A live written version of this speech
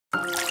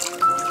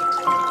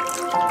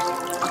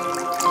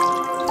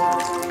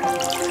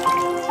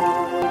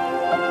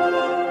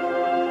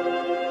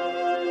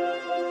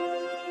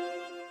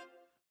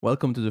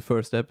Welcome to the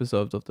first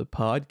episode of the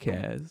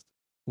podcast.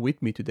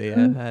 With me today,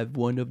 I have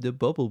one of the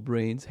bubble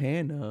brains,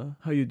 Hannah.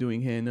 How you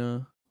doing,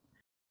 Hannah?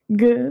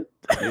 Good.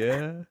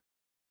 Yeah,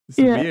 it's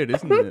Yeah. weird,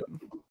 isn't it?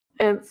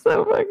 It's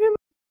so fucking.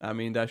 I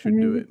mean, that I should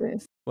do need it.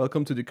 this.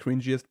 Welcome to the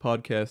cringiest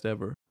podcast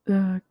ever.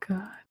 Oh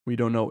God. We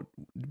don't know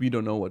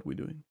what we're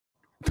doing.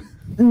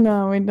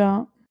 No, we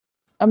don't.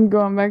 I'm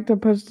going back to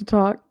push to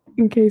talk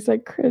in case I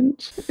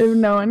cringe. If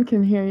no one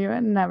can hear you, it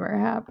never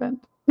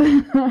happened.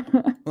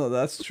 Well,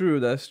 that's true.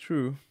 That's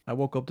true. I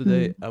woke up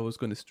today. I was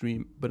going to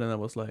stream, but then I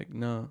was like,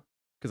 no,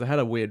 because I had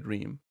a weird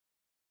dream.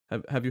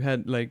 Have you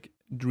had like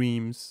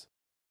dreams?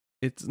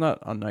 It's not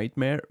a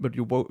nightmare, but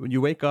you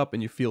wake up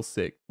and you feel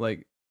sick.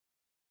 Like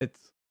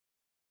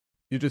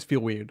you just feel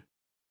weird.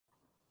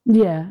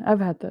 Yeah, I've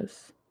had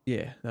this.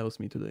 Yeah, that was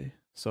me today.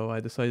 So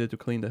I decided to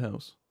clean the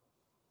house.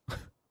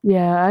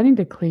 Yeah, I need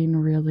to clean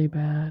really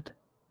bad.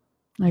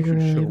 Like You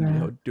should really show me bad.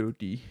 how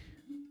dirty.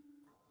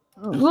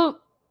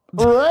 What?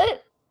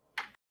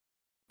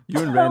 You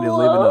and Randy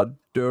live in a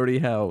dirty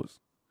house.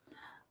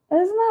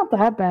 It's not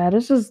that bad.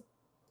 It's just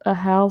a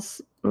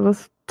house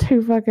with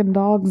 2 fucking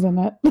dogs in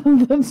it.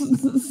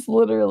 That's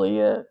literally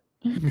it.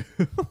 Do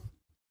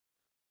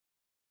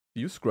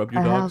you scrub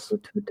your A dogs? house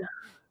with 2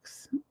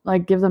 dogs.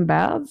 Like give them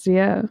baths?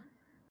 Yeah.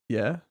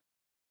 Yeah.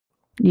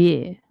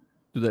 Yeah.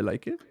 Do they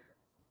like it?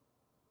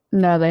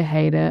 No, they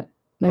hate it.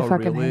 They Oh,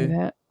 fucking really? hate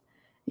it.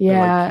 They're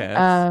like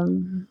Yeah. cats?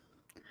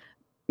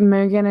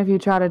 Megan, if you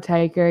try to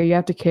take her, you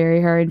have to carry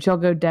her and she'll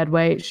go dead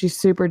weight. She's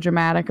super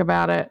dramatic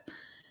about it.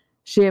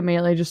 She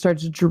immediately just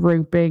starts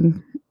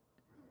drooping.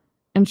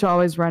 And she'll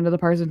always run to the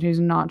person who's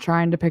not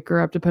trying to pick her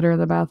up to put her in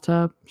the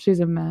bathtub.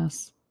 She's a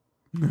mess.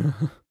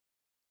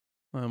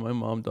 My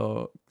mom's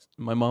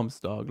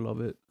dog love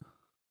it.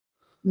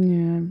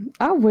 Yeah.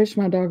 I wish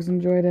my dogs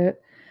enjoyed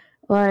it.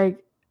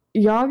 Like,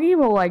 Yagi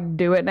will like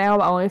do it now,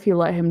 but only if you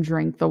let him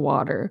drink the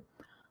water.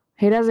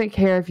 He doesn't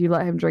care if you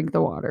let him drink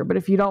the water, but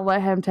if you don't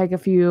let him take a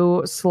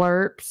few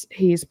slurps,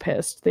 he's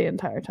pissed the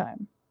entire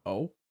time.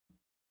 Oh?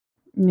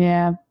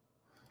 Yeah.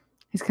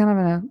 He's kind of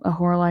a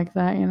whore like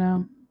that, you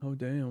know? Oh,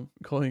 damn.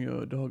 Calling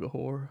a dog a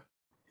whore.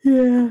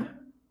 Yeah.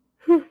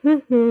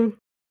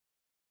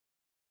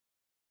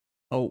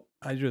 Oh,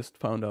 I just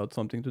found out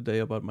something today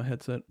about my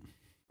headset.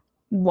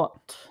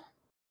 What?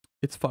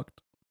 It's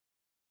fucked.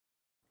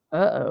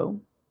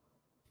 Uh-oh.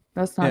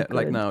 That's not good.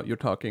 Like now you're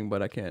talking,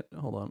 but I can't.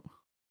 Hold on.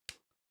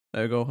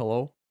 There you go.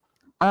 Hello.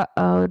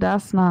 Uh-oh,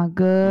 that's not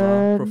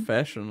good.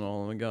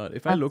 Professional. Oh my god.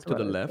 If I That's look to the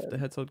what I left, said. the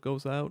headset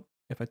goes out.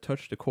 If I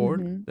touch the cord,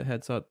 Mhm. the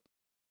headset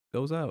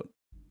goes out.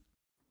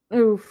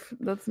 Oof,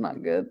 that's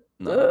not good.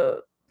 No.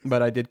 Ugh.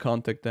 But I did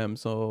contact them,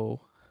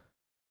 so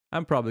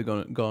I'm probably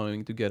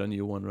going to get a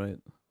new one, right?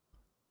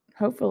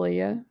 Hopefully,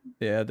 yeah.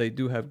 Yeah, they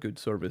do have good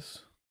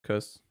service.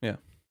 Cause yeah,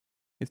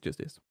 it's just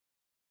this.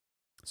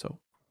 So.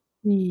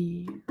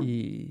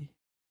 Yeah.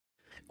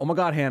 Oh my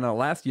god, Hannah,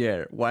 last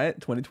year, what?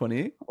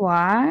 2020?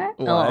 What?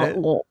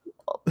 What?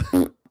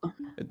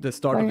 The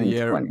start of the Fucking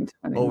year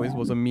 2020, always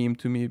was a meme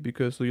to me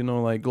because, you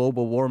know, like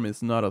global warming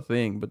is not a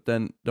thing, but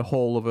then the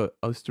whole of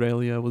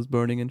Australia was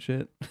burning and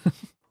shit.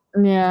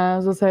 Yeah, I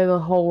was gonna say the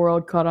whole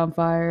world caught on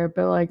fire,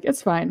 but like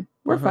it's fine.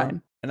 We're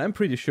fine. And I'm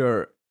pretty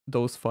sure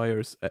those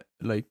fires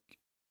like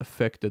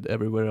affected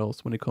everywhere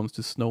else when it comes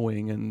to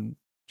snowing and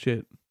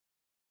shit.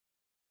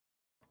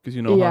 Because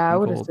you know, Yeah, hot I and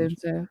would cold. assume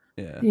so.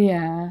 Yeah.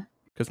 Yeah.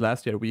 Because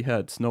last year we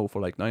had snow for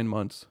like 9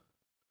 months.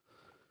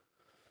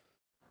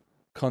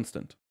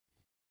 Constant.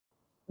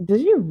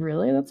 Did you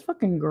really? That's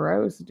fucking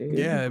gross, dude.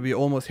 Yeah, we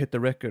almost hit the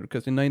record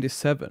because in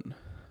 97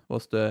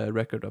 was the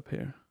record up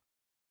here.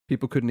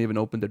 People couldn't even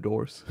open their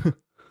doors.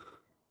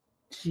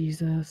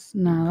 Jesus.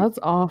 No, that's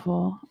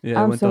awful.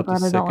 Yeah, I'm so up to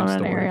glad I don't second live in an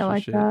storage area and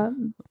like shit.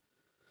 that.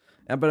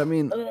 Yeah, but I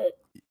mean,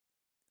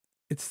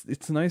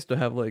 it's nice to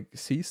have like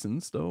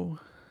seasons though.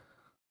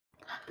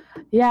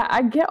 Yeah,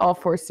 I get all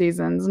 4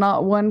 seasons,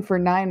 not one for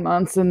 9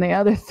 months and the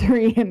other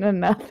 3 in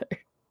another.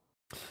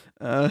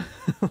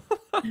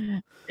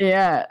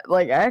 Yeah,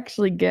 like I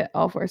actually get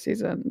all 4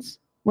 seasons.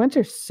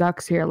 Winter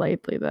sucks here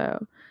lately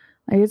though.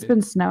 Like it's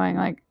been snowing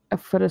like a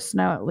foot of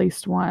snow at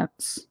least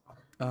once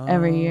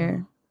every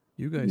year.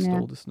 You guys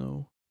stole the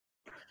snow.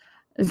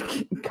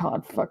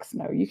 God, fuck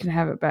snow. You can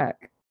have it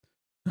back.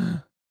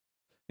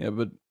 Yeah,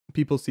 but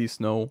people see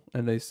snow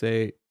and they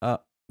say,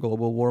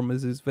 global warming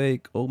is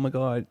fake. Oh my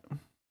god.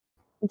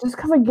 Just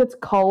because it gets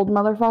cold,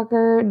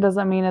 motherfucker,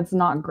 doesn't mean it's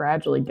not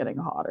gradually getting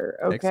hotter,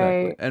 okay?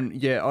 Exactly. And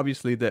yeah,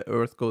 obviously the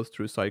earth goes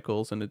through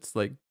cycles and it's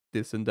like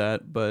this and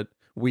that, but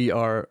we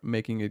are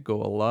making it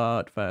go a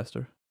lot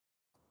faster.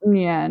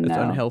 Yeah, no. It's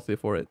unhealthy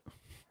for it.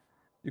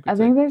 I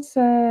think they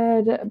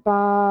said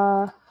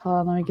by, hold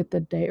on, let me get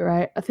the date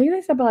right. I think they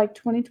said by like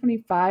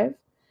 2025,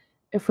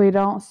 if we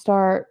don't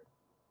start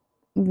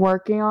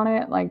working on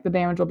it, like the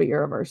damage will be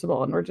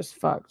irreversible and we're just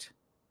fucked.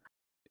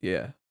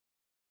 Yeah.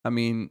 I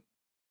mean,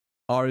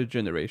 our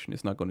generation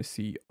is not going to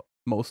see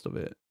most of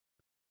it.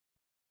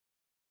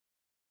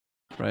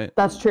 Right?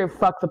 That's true.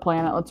 Fuck the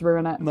planet. Let's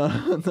ruin it. No,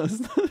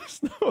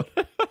 that's not.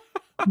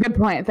 Good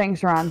point.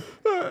 Thanks, Ron.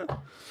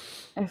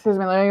 Excuse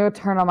me, let me go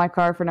turn on my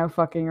car for no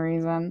fucking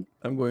reason.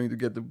 I'm going to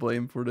get the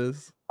blame for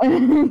this.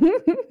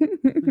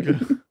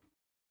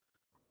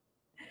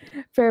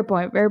 Fair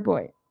point, fair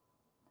point.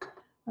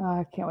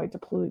 I can't wait to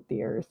pollute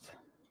the earth.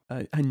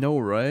 I know,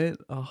 right?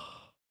 Oh,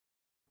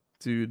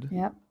 dude.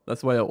 Yep.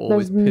 That's why I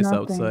always piss nothing.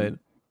 outside.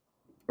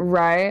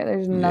 Right?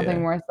 There's nothing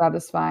Yeah. more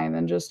satisfying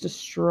than just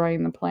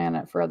destroying the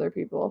planet for other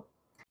people.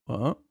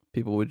 Well,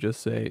 people would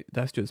just say,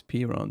 that's just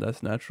pee around.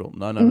 That's natural.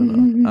 No.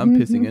 I'm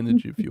pissing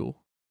energy fuel.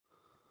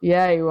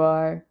 Yeah, you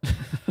are.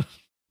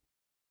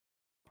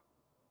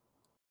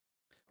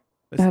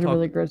 I had a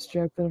really gross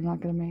joke that I'm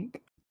not going to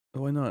make.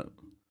 Why not?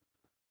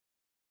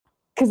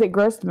 Because it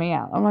grossed me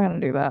out. I'm not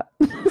going to do that.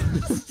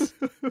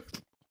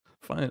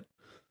 Fine.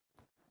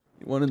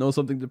 You want to know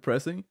something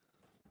depressing?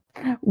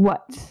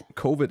 What?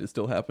 COVID is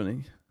still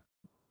happening.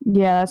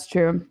 Yeah, that's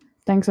true.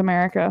 Thanks,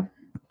 America.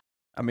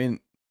 I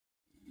mean,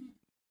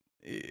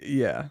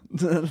 yeah,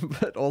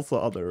 but also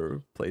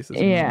other places.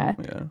 Yeah.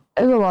 Yeah.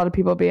 There's a lot of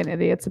people being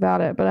idiots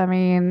about it, but I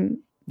mean...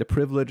 The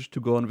privilege to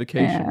go on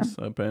vacations,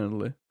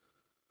 apparently.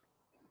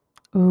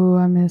 Ooh,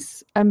 I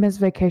miss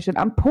vacation.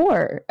 I'm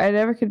poor. I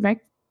never could make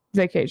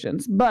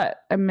vacations,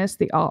 but I miss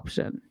the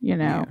option, you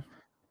know?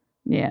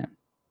 Yeah.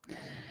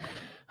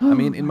 I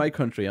mean, in my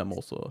country, I'm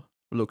also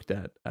looked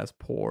at as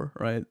poor,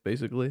 right?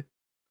 Basically.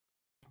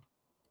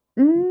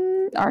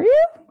 Are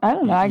you? I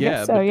don't know. I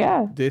guess so,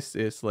 yeah. This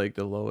is like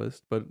the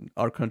lowest, but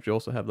our country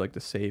also have like the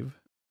save.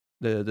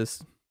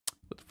 This,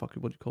 what the fuck,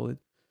 what do you call it?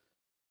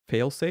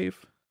 Fail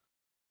safe?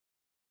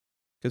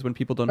 Because when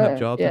people don't have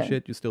jobs and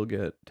shit, you still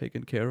get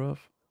taken care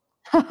of.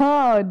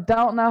 Oh,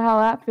 don't know how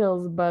that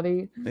feels,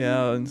 buddy.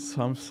 Yeah,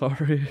 I'm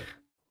sorry.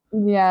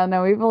 Yeah,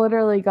 no, we've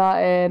literally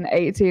gotten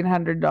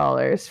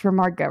 $1,800 from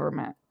our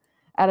government.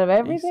 Out of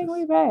everything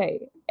we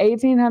pay,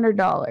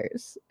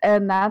 $1,800.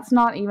 And that's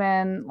not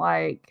even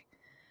like,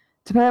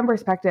 to put it in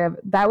perspective,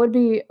 that would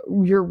be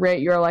your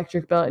rent, your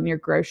electric bill, and your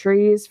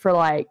groceries for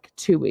like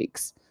 2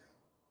 weeks.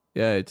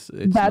 Yeah, it's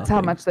that's nothing.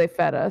 How much they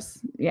fed us.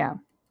 Yeah.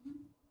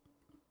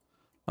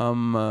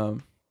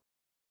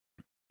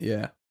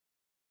 Yeah.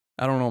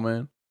 I don't know,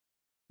 man.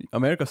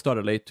 America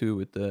started late too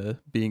with the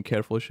being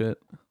careful shit.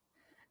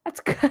 That's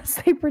because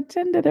they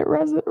pretended it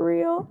wasn't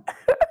real.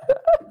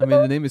 I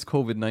mean, the name is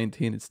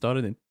COVID-19. It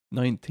started in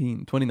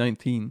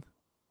 2019.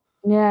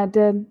 Yeah, it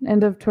did.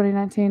 End of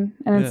 2019.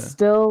 And it's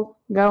still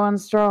going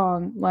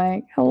strong.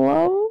 Like,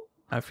 hello?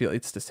 I feel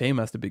it's the same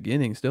as the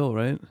beginning still,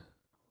 right?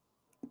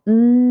 I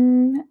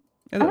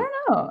don't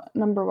know,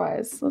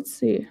 number-wise. Let's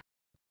see.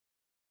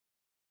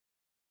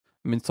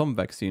 I mean, some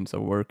vaccines are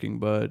working,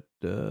 but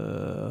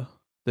the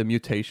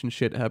mutation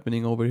shit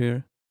happening over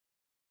here.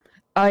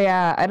 Oh,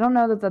 yeah. I don't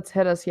know that that's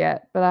hit us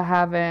yet, but I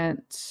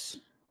haven't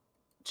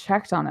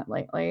checked on it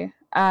lately.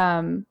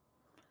 A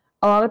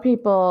lot of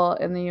people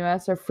in the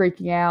US are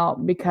freaking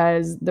out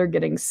because they're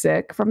getting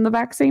sick from the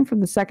vaccine, from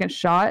the second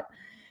shot.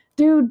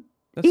 Dude,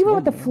 that's even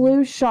normal. With the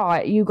flu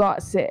shot, you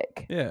got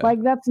sick. Yeah.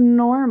 Like, that's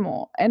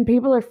normal. And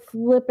people are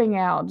flipping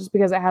out just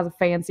because it has a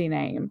fancy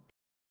name.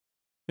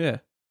 Yeah.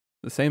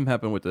 The same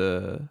happened with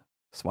the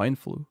swine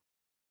flu.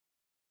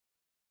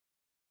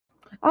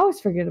 I always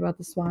forget about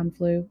the swine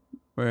flu.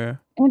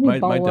 Where my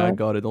dad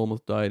got it,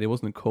 almost died. He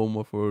was in a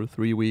coma for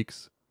 3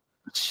 weeks.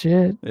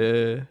 Shit.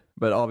 Yeah,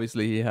 but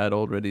obviously he had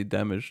already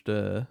damaged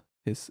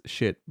his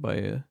shit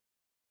by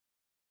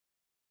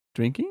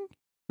drinking.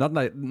 Not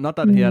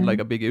that he had like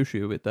a big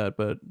issue with that,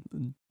 but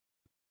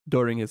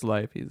during his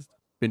life he's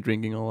been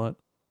drinking a lot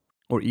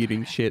or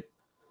eating shit.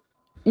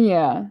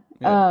 Yeah.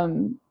 I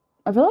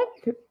feel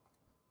like,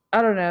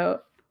 I don't know.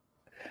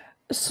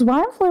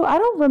 Swine flu, I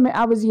don't remember.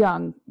 I was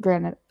young,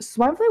 granted.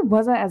 Swine flu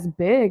wasn't as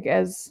big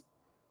as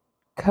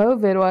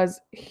COVID was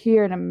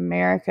here in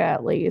America,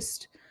 at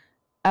least.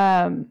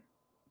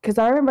 Because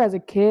I remember as a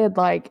kid,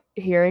 like,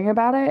 hearing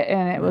about it,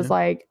 and it was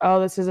like,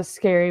 oh, this is a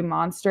scary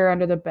monster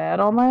under the bed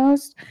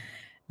almost.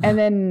 And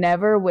then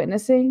never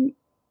witnessing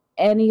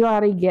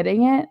anybody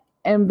getting it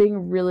and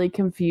being really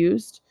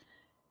confused.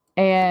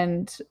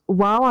 And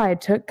while I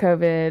took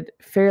COVID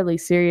fairly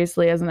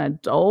seriously as an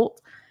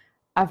adult,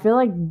 I feel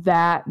like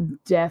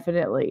that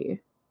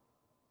definitely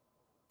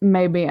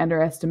made me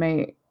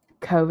underestimate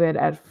COVID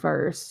at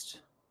first,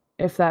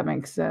 if that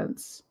makes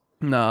sense.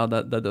 No,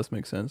 that does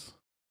make sense.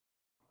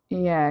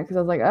 Yeah, because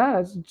I was like, oh,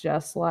 it's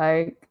just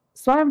like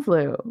swine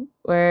flu,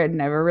 where it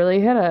never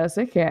really hit us.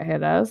 It can't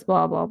hit us,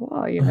 blah, blah,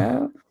 blah, you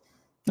know?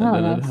 And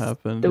then it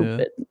happened,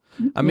 stupid.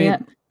 Yeah. I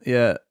mean,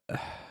 yeah.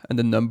 And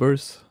the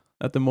numbers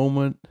at the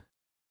moment,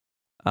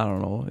 I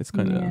don't know. It's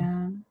kind of...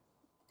 Yeah.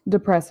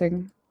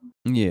 Depressing.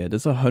 Yeah,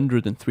 there's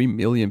 103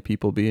 million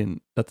people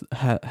that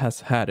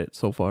has had it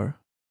so far.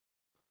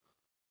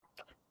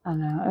 I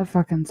know, it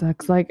fucking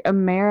sucks. Like,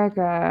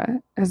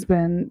 America has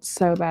been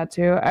so bad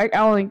too. I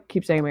only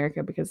keep saying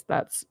America because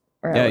that's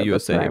where I live.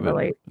 USA. That's where I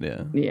relate.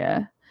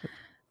 Yeah.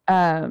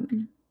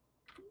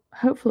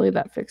 Hopefully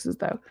that fixes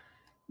though.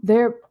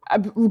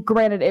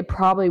 Granted, it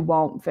probably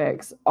won't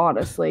fix,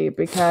 honestly,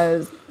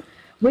 because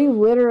we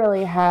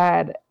literally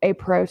had a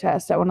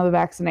protest at one of the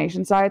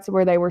vaccination sites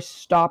where they were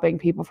stopping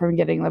people from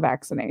getting the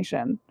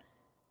vaccination.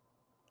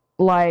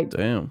 Like,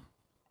 damn.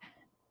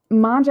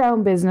 Mind your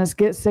own business.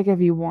 Get sick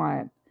if you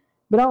want,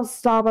 but don't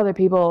stop other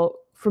people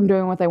from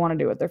doing what they want to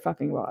do with their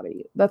fucking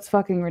body. That's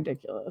fucking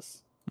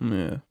ridiculous.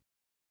 Yeah.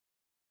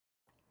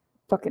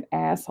 Fucking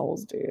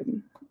assholes,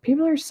 dude.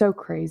 People are so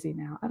crazy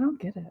now. I don't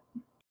get it.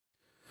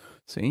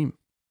 Same.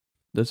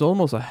 There's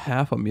almost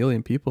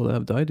 500,000 people that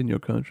have died in your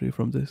country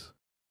from this.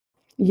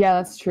 Yeah,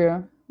 that's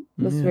true.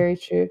 That's very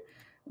true.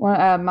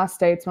 My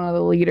state's one of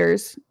the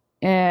leaders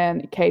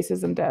in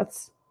cases and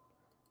deaths.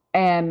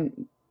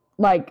 And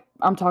like,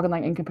 I'm talking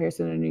like in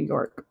comparison to New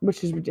York,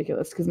 which is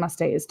ridiculous because my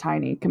state is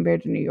tiny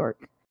compared to New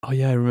York. Oh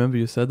yeah, I remember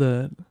you said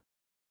that.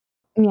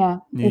 Yeah.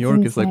 New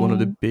York is like one of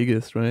the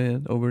biggest,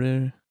 right? Over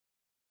there.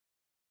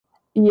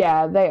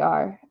 Yeah, they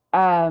are.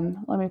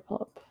 Let me pull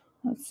up.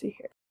 Let's see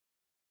here.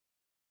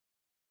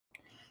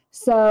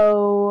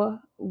 So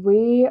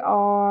we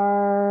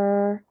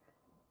are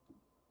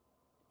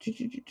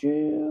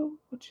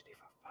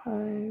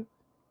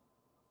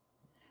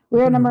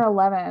we're number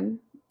 11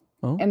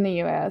 in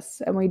the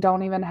US, and we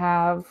don't even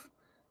have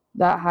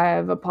that high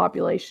of a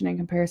population in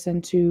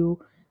comparison to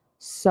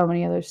so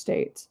many other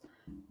states.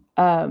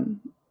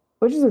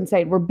 Which is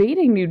insane. We're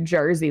beating New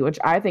Jersey, which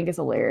I think is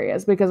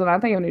hilarious because when I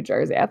think of New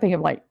Jersey, I think of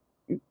like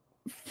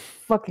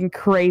fucking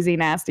crazy,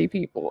 nasty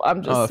people.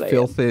 I'm just saying.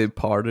 Filthy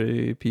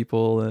party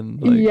people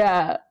and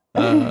like,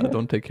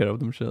 don't take care of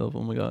themselves.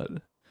 Oh my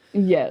god.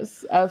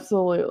 Yes,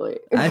 absolutely.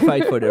 I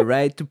fight for the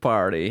right to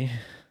party.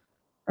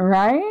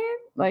 Right?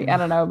 Like, I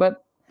don't know,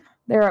 but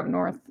they're up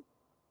north,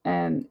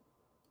 and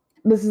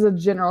this is a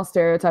general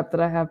stereotype that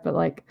I have, but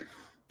like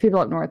people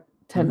up north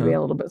tend to be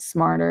a little bit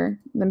smarter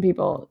than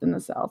people in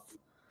the south.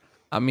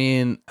 I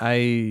mean,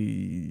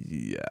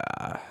 I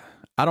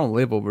don't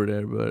live over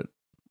there, but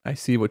I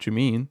see what you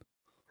mean.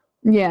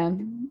 Yeah,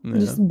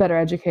 just better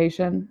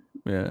education.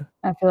 Yeah.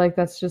 I feel like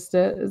that's just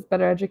it, is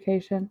better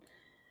education.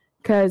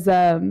 Because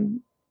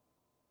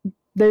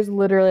there's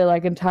literally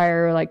like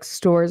entire like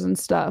stores and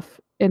stuff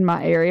in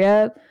my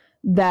area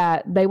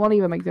that they won't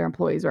even make their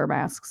employees wear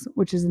masks,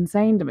 which is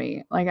insane to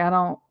me. Like, I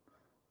don't,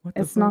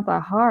 it's not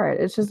that hard.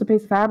 It's just a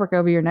piece of fabric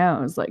over your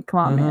nose. Like, come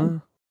on,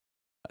 man.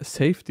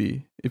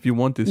 Safety, if you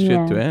want this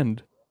shit to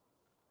end.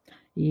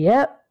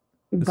 Yep.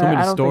 There's so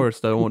many stores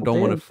that don't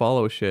want to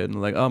follow shit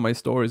and like, oh, my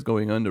store is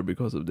going under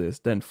because of this.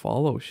 Then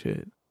follow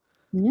shit.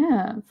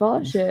 Yeah,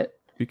 follow shit.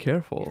 Be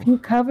careful. If you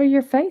cover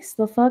your face,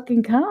 they'll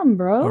fucking come,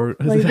 bro. Or,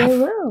 like, they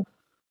will.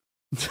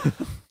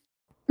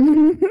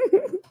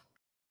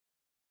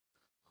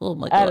 Oh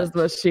my god. That is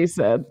what she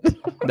said.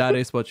 That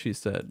is what she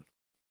said.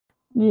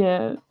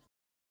 Yeah.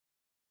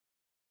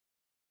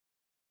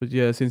 But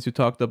yeah, since you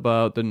talked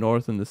about the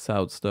North and the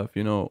South stuff,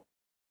 you know,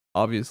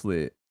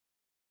 obviously,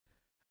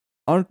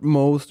 aren't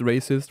most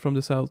racist from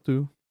the South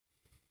too?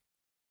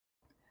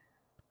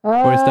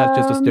 Or is that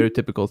just a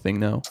stereotypical thing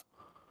now?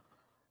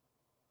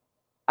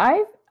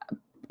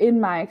 In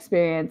my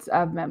experience,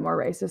 I've met more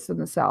racists in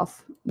the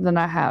South than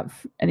I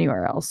have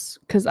anywhere else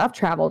because I've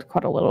traveled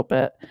quite a little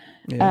bit.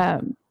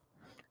 Yeah.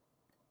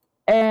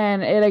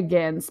 And it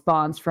again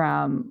spawns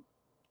from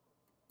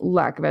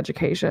lack of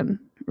education,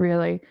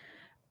 really.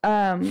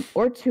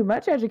 Or too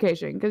much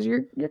education because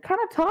you're kind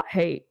of taught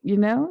hate, you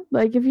know?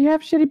 Like, if you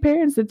have shitty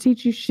parents that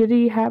teach you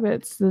shitty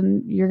habits,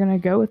 then you're going to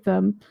go with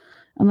them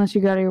unless you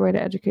go out of your way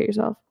to educate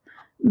yourself.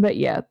 But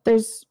yeah,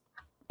 it's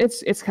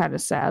kind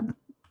of sad.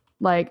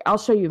 Like, I'll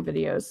show you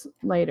videos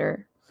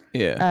later.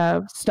 Yeah.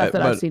 Of stuff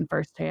that I've seen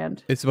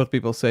firsthand. It's what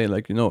people say,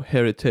 like, you know,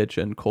 heritage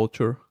and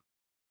culture.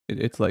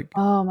 It's like,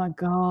 oh my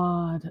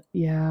god,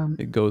 yeah.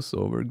 It goes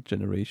over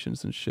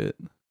generations and shit.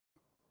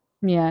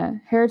 Yeah,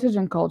 heritage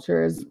and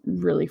culture is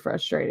really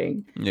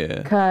frustrating.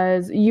 Yeah.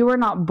 Because you were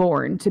not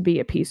born to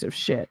be a piece of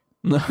shit.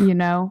 You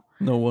know?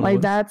 No one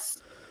like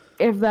was.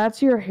 If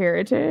that's your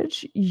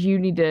heritage, you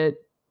need to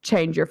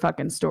change your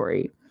fucking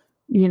story.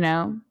 You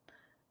know?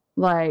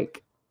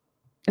 Like,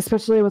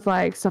 especially with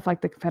like stuff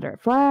like the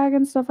Confederate flag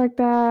and stuff like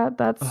that.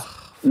 That's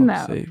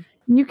no. Sake.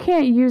 You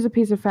can't use a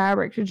piece of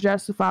fabric to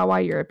justify why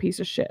you're a piece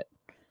of shit.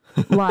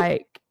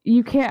 Like,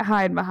 you can't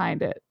hide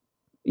behind it.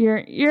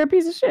 You're a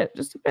piece of shit.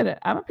 Just admit it.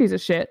 I'm a piece of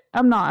shit.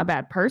 I'm not a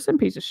bad person,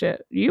 piece of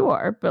shit. You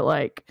are, but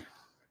like,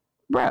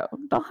 bro,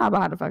 don't hide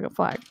behind a fucking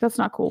flag. That's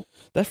not cool.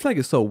 That flag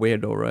is so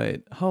weird though,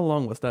 right? How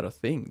long was that a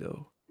thing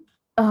though?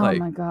 Oh like,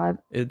 my god.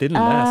 It didn't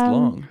last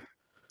long.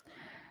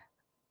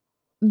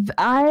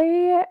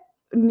 I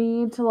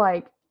need to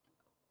like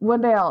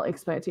one day I'll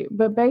explain it to you.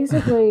 But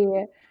basically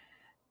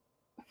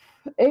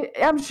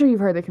I'm sure you've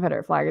heard the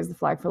Confederate flag is the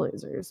flag for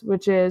losers,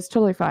 which is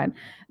totally fine.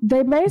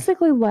 They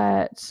basically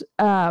let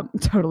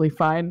totally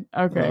fine.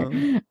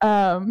 Okay.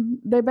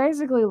 They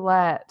basically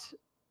let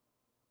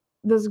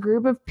this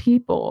group of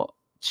people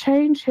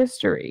change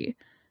history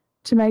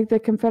to make the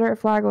Confederate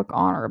flag look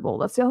honorable.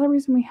 That's the only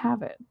reason we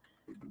have it.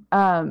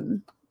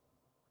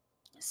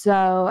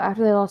 So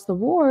after they lost the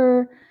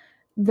war,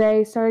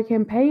 they started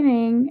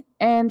campaigning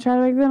and trying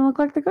to make them look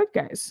like the good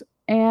guys.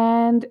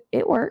 And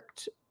it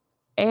worked.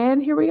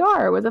 And here we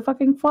are with a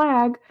fucking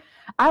flag.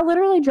 I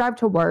literally drive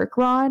to work,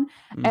 Ron,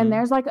 and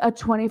there's like a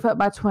 20 foot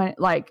by 20,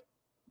 like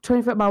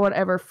 20 foot by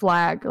whatever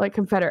flag, like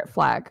Confederate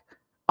flag,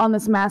 on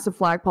this massive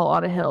flagpole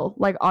on a hill,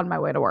 like on my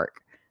way to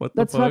work. What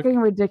the That's fuck? fucking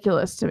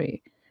ridiculous to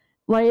me.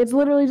 Like, it's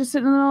literally just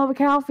sitting in the middle of a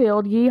cow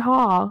field.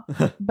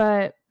 Yeehaw.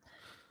 But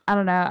I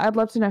don't know. I'd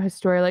love to know his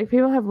story. Like,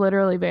 people have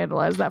literally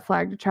vandalized that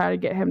flag to try to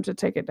get him to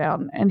take it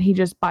down, and he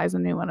just buys a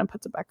new one and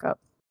puts it back up.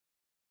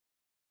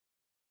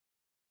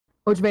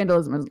 Which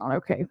vandalism is not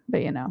okay,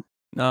 but you know.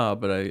 Nah,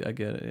 but I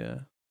get it, yeah.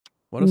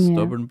 What a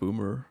stubborn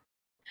boomer.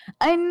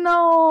 I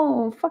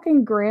know.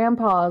 Fucking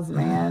grandpas,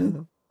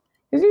 man.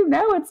 Because you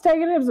know it's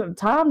taking him some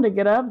time to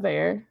get up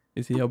there.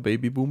 Is he a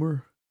baby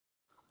boomer?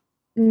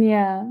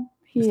 Yeah,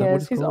 he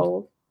is. He's called?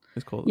 old.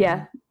 It's called.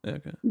 Yeah.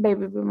 Okay.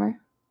 Baby boomer.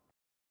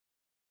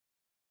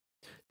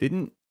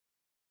 Didn't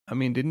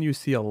you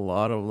see a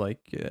lot of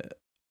like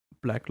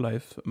Black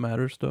Lives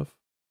Matter stuff?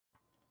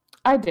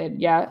 I did,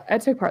 yeah. I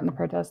took part in the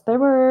protest. There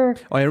were...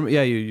 Oh,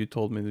 you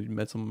told me that you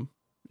met some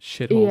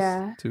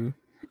shitholes too.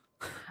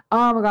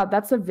 Oh my god,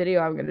 that's a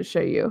video I'm going to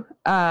show you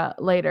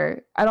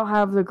later. I don't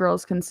have the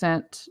girl's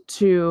consent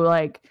to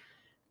like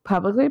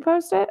publicly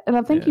post it, and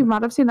I think you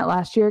might have seen it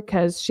last year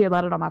because she had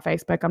let it on my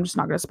Facebook. I'm just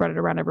not going to spread it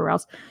around everywhere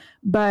else.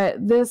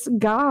 But this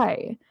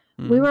guy,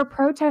 we were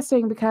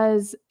protesting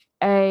because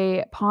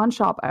a pawn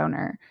shop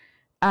owner,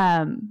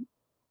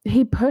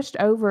 he pushed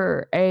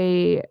over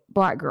a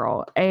black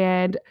girl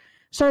and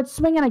started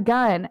swinging a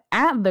gun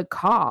at the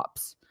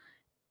cops,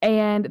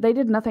 and they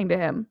did nothing to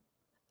him.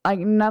 Like,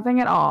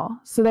 nothing at all.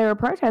 So they were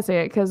protesting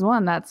it because,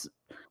 one, that's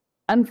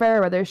unfair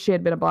whether she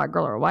had been a black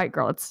girl or a white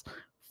girl. It's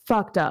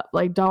fucked up.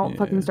 Like, don't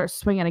fucking start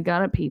swinging a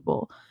gun at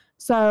people.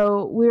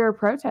 So we were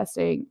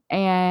protesting,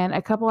 and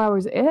a couple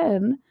hours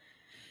in,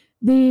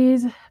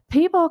 these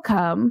people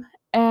come,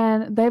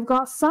 and they've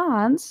got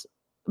signs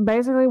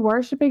basically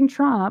worshiping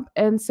Trump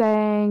and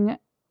saying,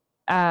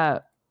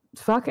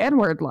 fuck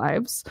N-word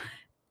lives.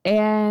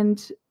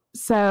 And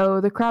so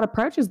the crowd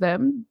approaches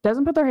them,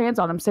 doesn't put their hands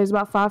on them, stays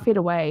about 5 feet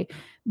away.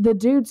 The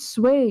dude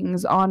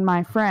swings on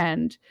my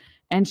friend,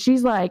 and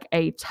she's like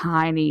a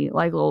tiny,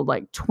 like little,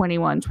 like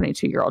 21,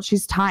 22-year-old.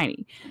 She's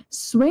tiny.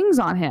 Swings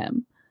on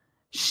him.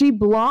 She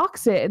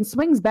blocks it and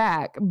swings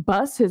back,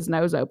 busts his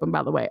nose open,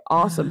 by the way.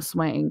 Awesome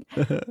swing.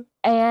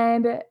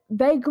 And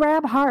they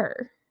grab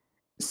her,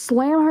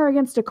 slam her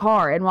against a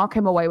car, and walk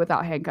him away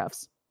without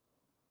handcuffs.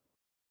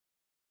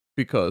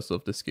 Because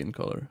of the skin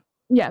color.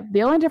 Yeah,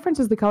 the only difference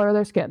is the color of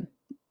their skin,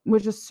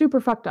 which is super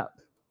fucked up.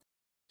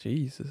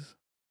 Jesus.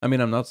 I mean,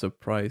 I'm not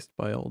surprised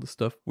by all the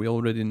stuff we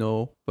already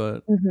know,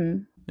 but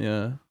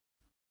yeah.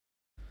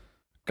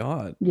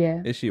 God.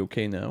 Yeah. Is she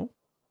okay now?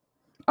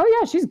 Oh,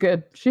 yeah, she's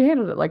good. She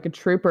handled it like a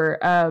trooper.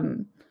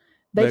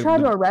 They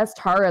tried to arrest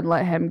her and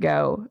let him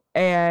go,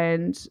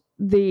 and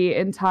the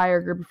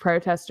entire group of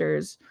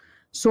protesters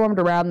swarmed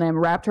around them,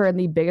 wrapped her in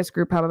the biggest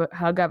group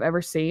hug I've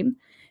ever seen.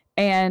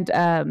 And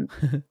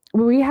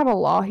we have a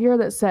law here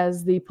that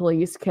says the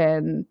police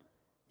can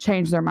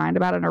change their mind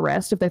about an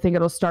arrest if they think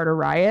it'll start a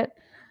riot.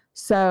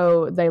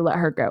 So they let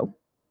her go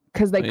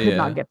because they could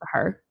not get to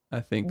her. I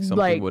think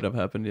something would have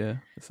happened. Yeah,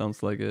 it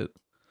sounds like it.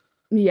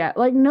 Yeah,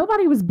 like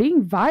nobody was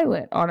being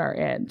violent on our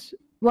end.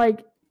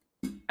 Like,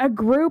 a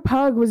group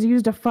hug was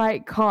used to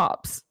fight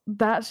cops.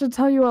 That should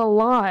tell you a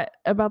lot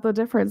about the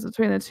difference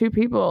between the two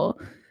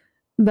people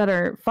that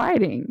are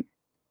fighting.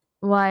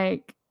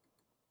 Like,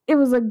 it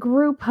was a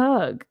group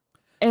hug,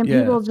 and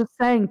people just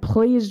saying,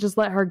 please just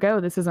let her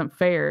go. This isn't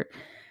fair.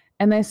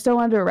 And they still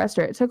wanted to arrest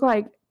her. It took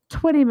like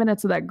 20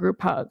 minutes of that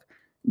group hug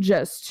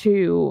just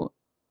to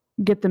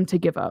get them to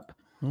give up.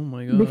 Oh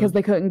my God. Because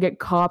they couldn't get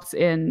cops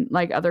in,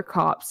 like other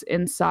cops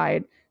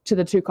inside to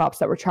the two cops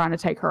that were trying to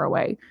take her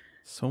away.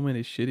 So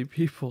many shitty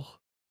people.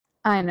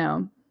 I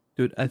know.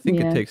 Dude, I think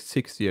it takes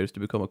 6 years to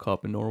become a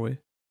cop in Norway.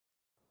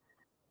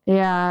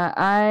 Yeah,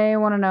 I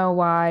want to know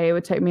why it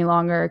would take me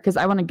longer, because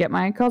I want to get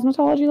my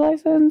cosmetology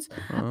license.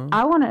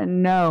 I want to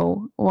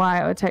know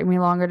why it would take me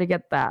longer to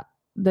get that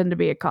than to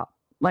be a cop.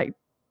 Like,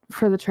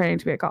 for the training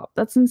to be a cop.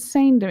 That's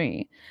insane to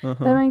me.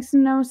 That makes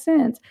no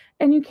sense.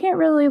 And you can't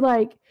really,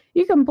 like,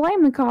 you can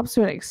blame the cops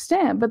to an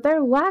extent, but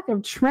their lack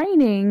of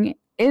training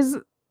is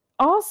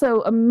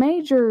also a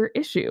major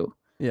issue.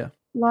 Yeah.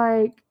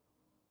 Like,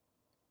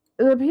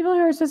 the people who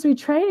are supposed to be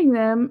training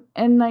them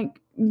and, like,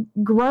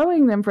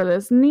 growing them for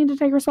this need to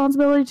take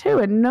responsibility too,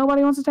 and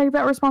nobody wants to take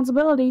that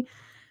responsibility.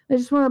 They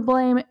just want to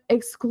blame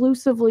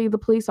exclusively the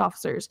police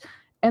officers,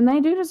 and they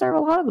do deserve a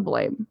lot of the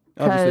blame.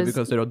 Obviously,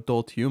 because they're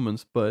adult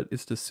humans, but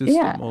it's the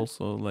system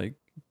also, like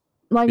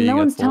no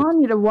one's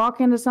telling you to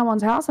walk into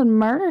someone's house and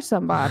murder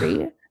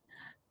somebody.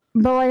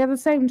 But, like, at the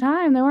same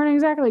time, they weren't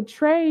exactly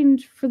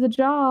trained for the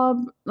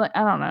job. Like,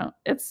 I don't know.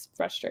 It's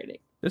frustrating.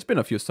 There's been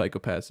a few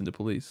psychopaths in the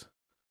police.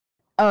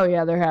 Oh,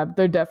 yeah, there have.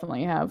 There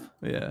definitely have.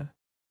 Yeah.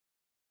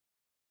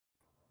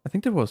 I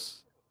think there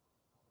was...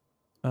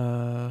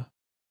 No.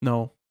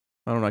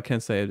 I don't know. I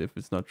can't say it if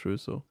it's not true,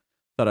 so...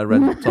 Thought I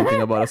read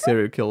something about a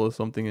serial killer or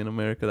something in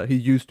America that he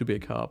used to be a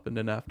cop, and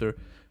then after...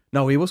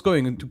 No, he was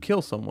going to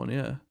kill someone,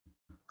 yeah.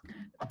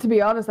 To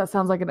be honest, that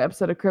sounds like an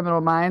episode of Criminal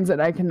Minds,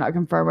 and I cannot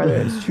confirm whether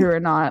it's true or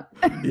not.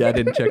 Yeah, I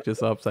didn't check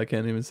this up, so I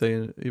can't even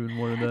say even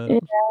more than that.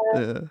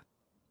 Yeah.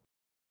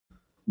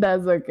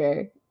 That's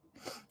okay.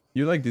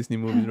 You like Disney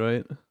movies,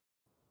 right?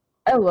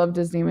 I love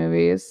Disney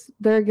movies.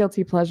 They're a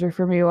guilty pleasure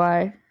for me.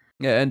 Why?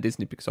 Yeah, and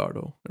Disney Pixar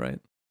though, right?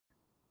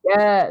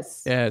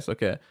 Yes. Yes,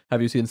 okay.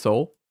 Have you seen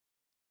Soul?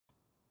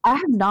 I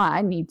have not.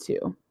 I need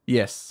to.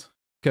 Yes.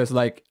 Because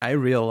like I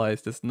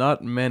realized there's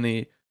not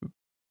many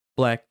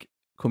black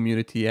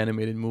community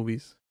animated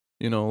movies,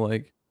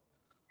 like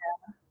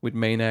with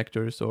main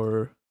actors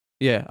or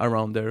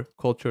around their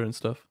culture and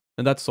stuff.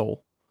 And that's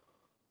Soul.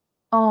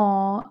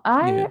 Oh,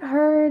 I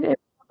heard a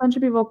bunch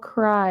of people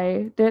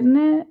cry, didn't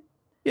it?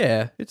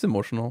 Yeah, it's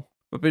emotional.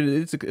 But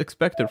it's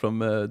expected from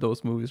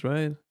those movies,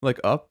 right? Like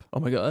Up.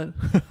 Oh my god.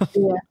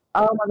 Yeah.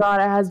 Oh my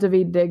god, it has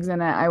Daveed Diggs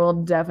in it. I will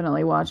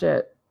definitely watch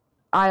it.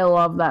 I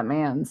love that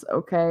man's,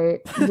 okay?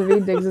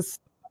 Daveed Diggs is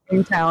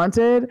so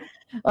talented.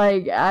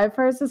 Like, I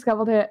first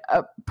discovered it,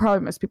 probably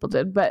most people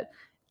did, but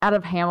out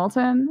of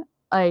Hamilton,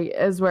 like,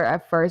 is where I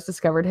first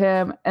discovered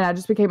him, and I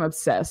just became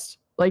obsessed.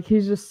 Like,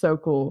 he's just so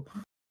cool.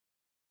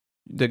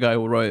 The guy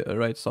who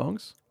write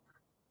songs?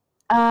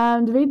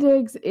 Daveed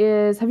Diggs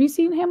is... Have you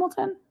seen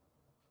Hamilton?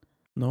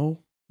 No,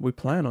 we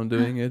plan on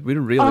doing it. We're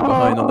really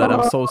behind on that.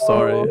 I'm so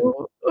sorry.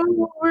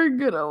 We're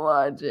gonna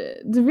watch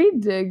it.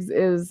 Daveed Diggs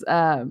is...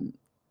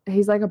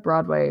 he's like a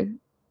Broadway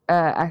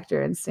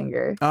actor and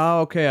singer. Oh,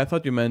 okay. I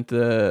thought you meant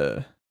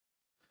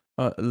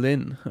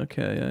Lynn.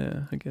 Okay,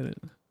 yeah, I get it.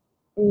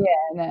 Yeah,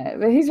 no,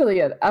 but he's really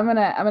good. I'm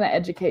gonna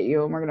educate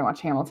you, and we're gonna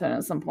watch Hamilton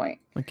at some point.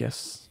 I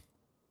guess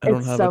I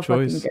don't have a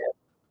choice.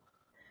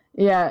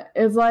 Yeah,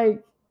 it's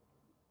like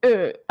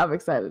I'm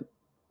excited.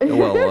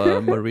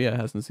 Well, Maria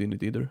hasn't seen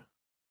it either.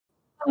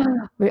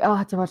 We all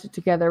have to watch it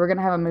together. We're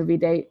gonna have a movie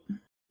date.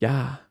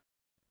 Yeah,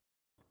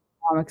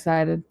 I'm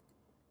excited.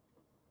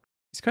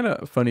 It's kind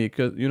of funny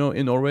because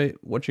in Norway,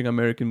 watching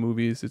American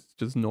movies is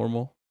just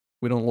normal.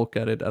 We don't look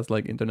at it as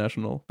like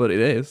international, but it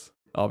is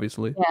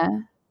obviously. Yeah.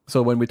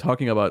 So when we're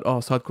talking about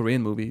South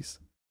Korean movies,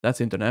 that's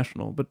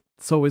international, but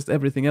so is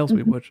everything else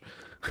we watch.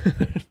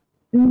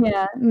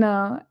 Yeah,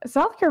 no.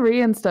 South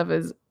Korean stuff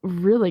is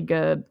really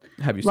good.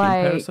 Have you seen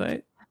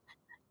Parasite?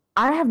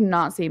 I have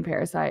not seen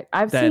Parasite.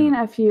 I've seen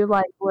a few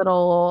like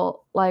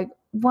little like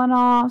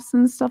one-offs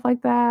and stuff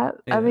like that.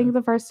 Yeah. I think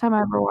the first time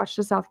I ever watched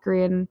a South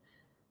Korean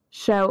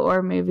show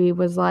or movie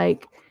was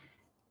like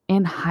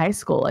in high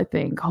school, I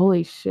think.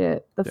 Holy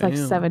shit. That's like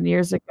 7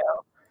 years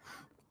ago.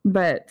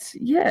 But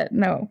yeah,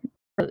 no.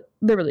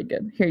 They're really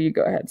good. Here, you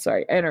go ahead.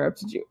 Sorry, I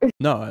interrupted you.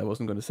 No, I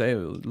wasn't going to say a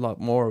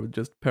lot more.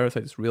 Just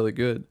Parasite is really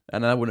good,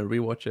 and I want to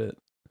rewatch it.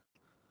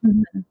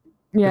 Mm-hmm.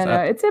 Yeah, no,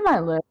 it's in my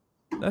list.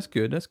 That's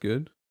good. That's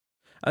good.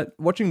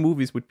 Watching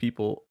movies with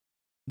people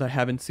that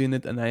haven't seen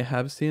it and I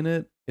have seen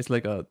it, it's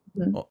like a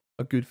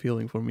good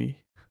feeling for me.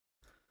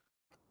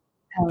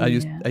 I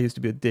used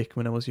to be a dick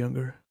when I was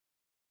younger.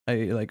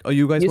 I like, oh,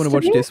 you guys want to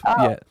watch this?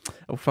 Oh. Yeah.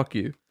 Oh, fuck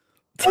you.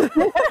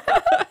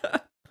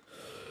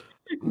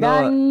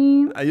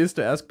 No, I used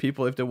to ask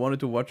people if they wanted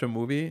to watch a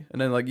movie, and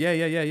then like,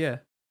 yeah.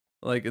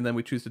 Like, and then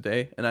we choose the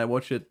day, and I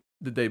watch it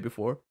the day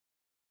before.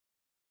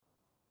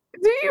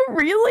 Do you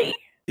really?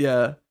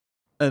 Yeah,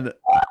 and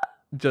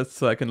just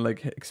so I can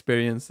like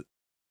experience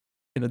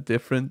in a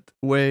different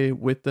way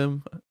with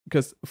them,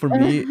 because for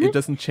me it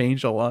doesn't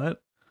change a lot.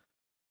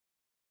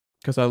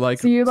 Because I like.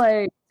 So you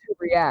like to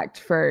react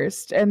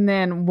first, and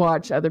then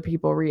watch other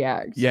people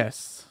react.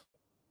 Yes.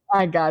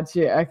 I got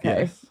you.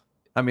 Okay. Yes.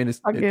 I mean,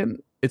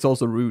 it's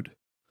also rude.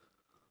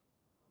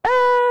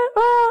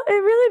 Well, it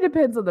really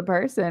depends on the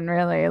person,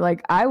 really.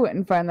 Like, I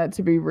wouldn't find that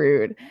to be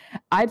rude.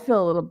 I'd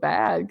feel a little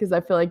bad because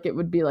I feel like it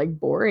would be like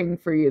boring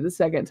for you the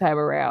second time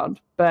around.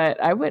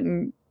 But I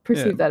wouldn't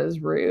perceive that as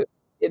rude,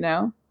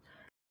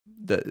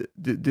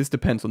 This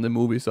depends on the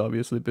movies,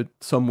 obviously. But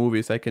some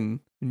movies I can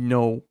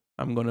know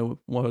I'm gonna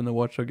want to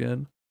watch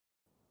again.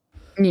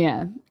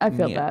 Yeah, I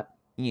feel that.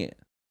 Yeah.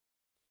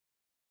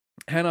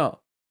 Hannah.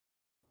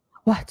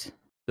 What?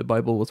 The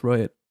Bible was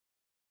right.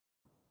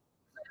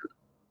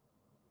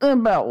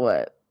 About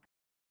what?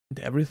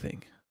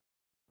 Everything.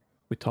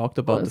 We talked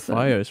about the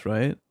fires,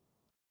 right?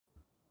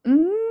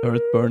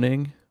 Earth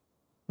burning,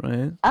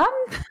 right? I'm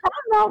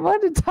not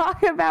one to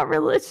talk about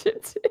religion.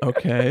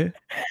 Okay.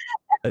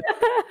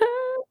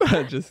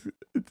 I'm just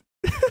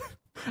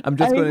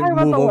going to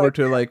move over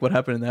to like what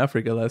happened in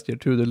Africa last year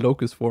too. The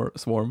locust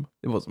swarm.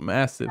 It was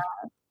massive.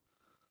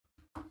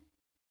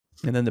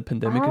 And then the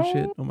pandemic and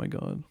shit. Oh my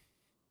god.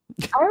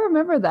 I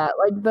remember that.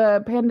 Like,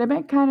 the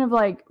pandemic kind of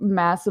like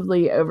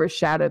massively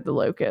overshadowed the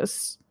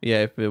locusts.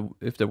 Yeah,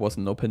 if there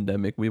wasn't no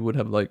pandemic, we would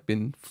have like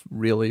been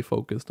really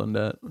focused on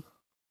that.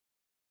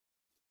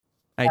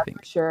 I think.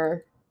 For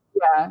sure.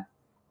 Yeah.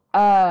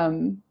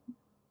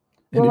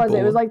 What was it?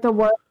 It was like the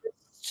worst.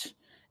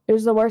 It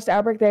was the worst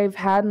outbreak they've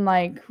had in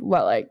like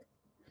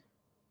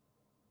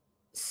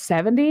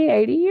 70,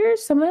 80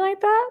 years, something like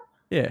that.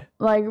 Yeah.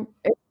 Like,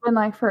 it's been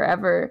like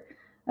forever.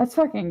 That's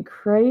fucking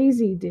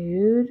crazy,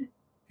 dude.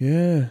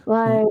 Yeah.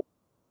 Like,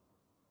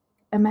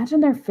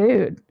 imagine their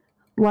food.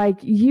 Like,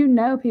 you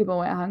know, people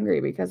went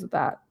hungry because of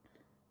that.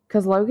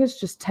 Because locusts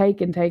just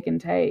take and take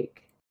and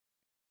take.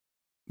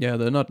 Yeah,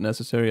 they're not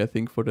necessary, I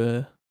think, for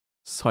the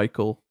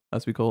cycle,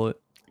 as we call it.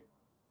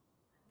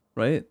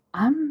 Right?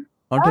 Aren't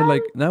they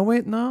like, no,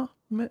 wait, no.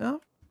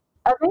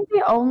 I think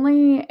the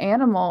only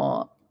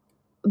animal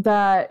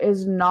that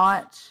is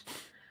not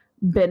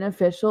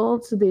beneficial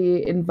to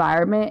the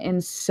environment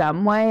in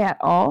some way at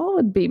all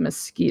would be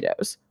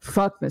mosquitoes.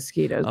 Fuck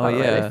mosquitoes, by the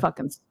way. They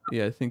fucking suck.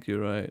 Yeah, I think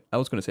you're right. I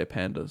was going to say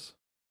pandas.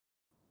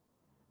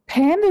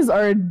 Pandas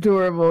are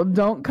adorable.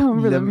 Don't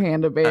come for the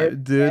panda bears.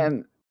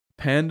 Dude,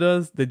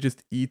 pandas, they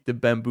just eat the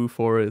bamboo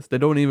forest. They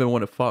don't even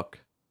want to fuck.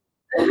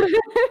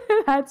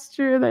 That's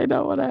true. They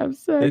don't want to have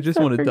sex. They just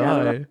want to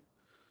die.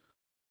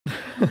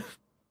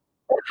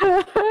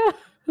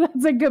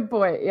 That's a good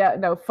point. Yeah,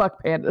 no,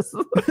 fuck pandas.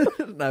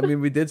 I mean,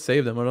 we did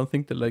save them. I don't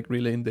think they're like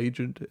really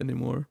endangered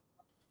anymore.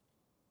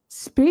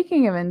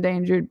 Speaking of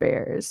endangered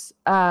bears,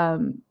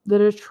 the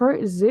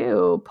Detroit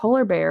Zoo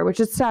polar bear,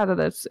 which is sad that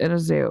it's in a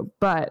zoo,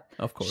 but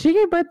of course she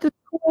gave birth to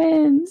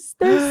twins.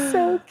 They're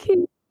so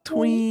cute.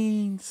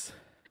 Twins.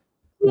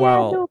 Yeah,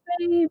 wow. No,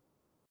 babe.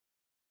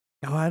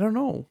 Oh, I don't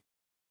know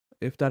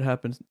if that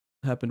happened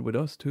with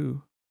us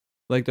too.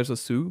 Like, there's a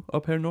zoo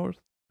up here north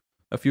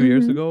a few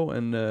years ago,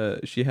 and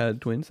she had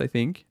twins, I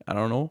think. I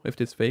don't know if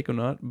it's fake or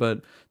not,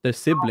 but they're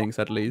siblings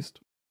at least,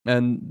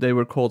 and they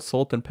were called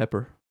Salt and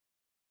Pepper.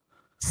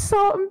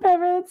 Salt and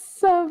Pepper, that's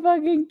so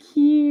fucking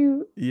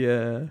cute.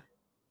 Yeah.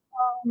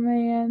 Oh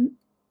man,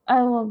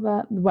 I love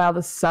that. Wow,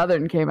 the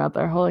Southern came out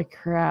there. Holy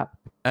crap.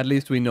 At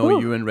least we know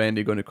you and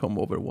Randy are going to come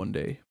over one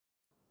day,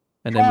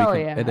 and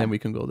then we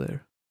can go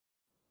there.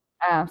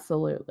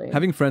 Absolutely.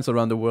 Having friends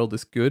around the world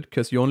is good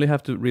because you only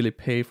have to really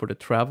pay for the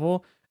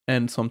travel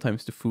and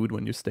sometimes the food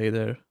when you stay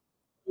there.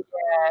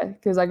 Yeah,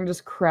 because I can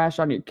just crash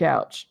on your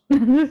couch.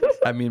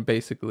 I mean,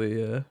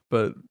 basically, yeah,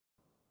 but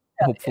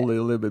hopefully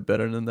a little bit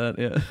better than that,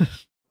 yeah.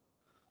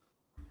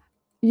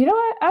 You know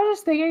what? I was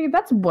just thinking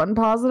that's one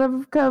positive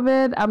of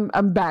COVID. I'm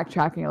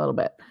backtracking a little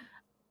bit.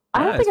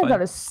 I don't think I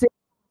got a single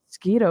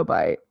mosquito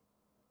bite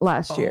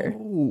last year.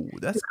 Oh,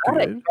 that's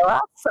good. Go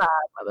outside,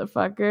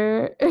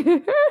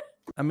 motherfucker.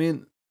 I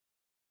mean,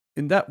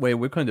 in that way,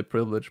 we're kind of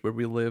privileged where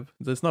we live.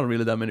 There's not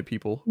really that many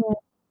people. Yeah.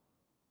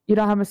 You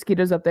don't have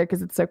mosquitoes up there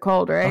because it's so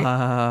cold, right?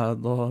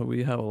 Lord,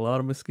 we have a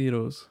lot of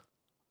mosquitoes.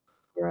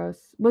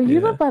 Gross. Well,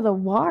 you live by the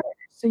water,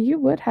 so you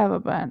would have a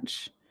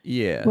bunch.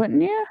 Yeah.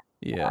 Wouldn't you?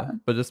 Yeah,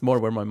 but it's more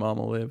where my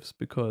mama lives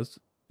because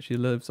she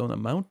lives on a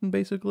mountain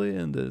basically,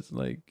 and there's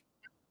like,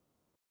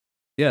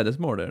 yeah, there's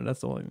more there.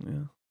 That's all.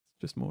 Yeah,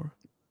 just more.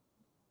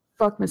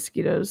 Fuck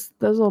mosquitoes.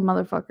 Those little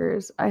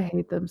motherfuckers. I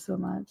hate them so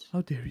much.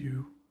 How dare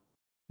you?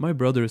 My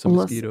brother is a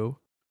mosquito.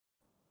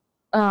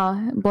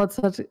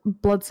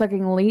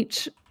 Blood-sucking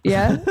leech.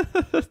 Yeah.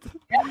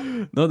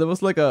 No, there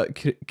was like a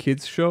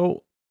kids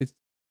show.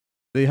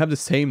 They have the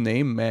same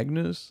name,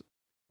 Magnus,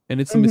 and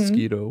it's a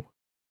mosquito.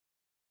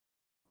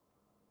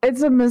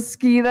 It's a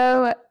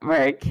mosquito for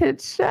a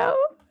kids show?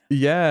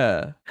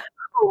 Yeah.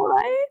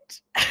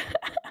 What?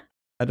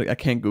 I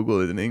can't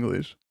Google it in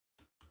English.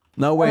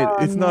 No, wait,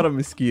 it's not a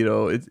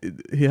mosquito.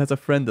 He has a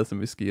friend that's a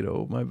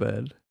mosquito. My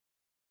bad.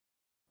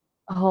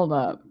 Hold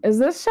up. Is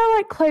this show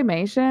like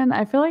claymation?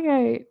 I feel like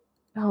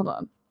hold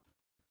on.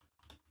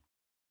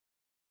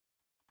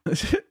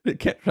 It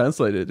can't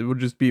translate it. It would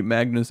just be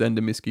Magnus and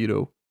the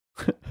mosquito.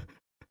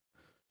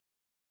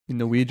 In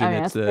Norwegian,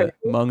 it's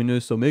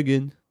Magnus og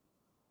Myggen.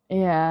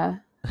 Yeah.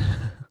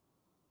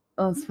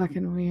 That's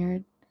fucking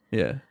weird.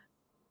 Yeah.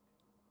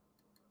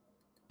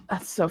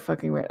 That's so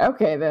fucking weird.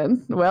 Okay,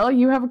 then. Well,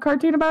 you have a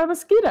cartoon about a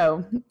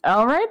mosquito.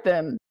 All right,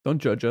 then. Don't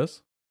judge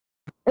us.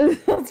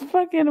 That's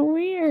fucking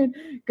weird.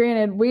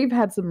 Granted, we've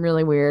had some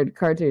really weird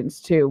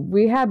cartoons, too.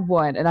 We had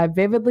one, and I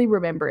vividly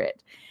remember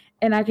it.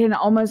 And I can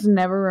almost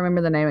never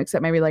remember the name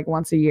except maybe like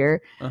once a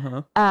year.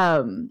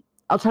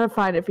 I'll try to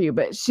find it for you,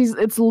 but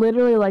it's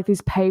literally like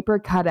these paper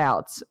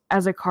cutouts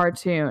as a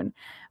cartoon,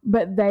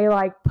 but they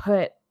like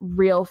put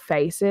real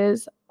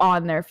faces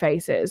on their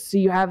faces. So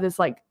you have this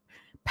like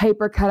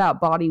paper cutout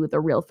body with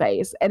a real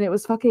face, and it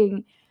was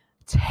fucking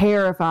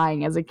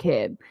terrifying as a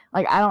kid.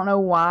 Like, I don't know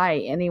why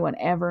anyone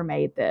ever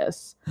made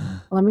this.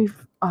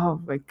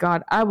 Oh my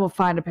God, I will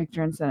find a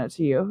picture and send it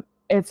to you.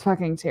 It's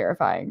fucking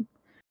terrifying.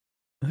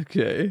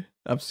 Okay,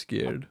 I'm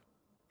scared.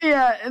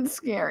 Yeah, it's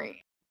scary.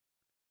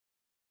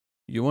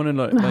 You want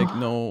to like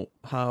know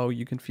how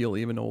you can feel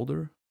even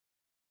older?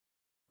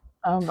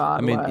 Oh God!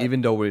 I mean,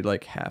 even though we're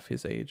like half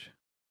his age,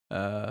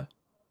 you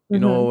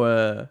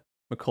know,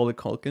 Macaulay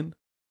Culkin.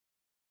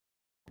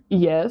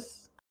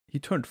 Yes. He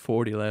turned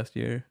 40 last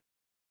year.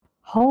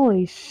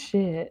 Holy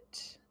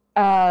shit!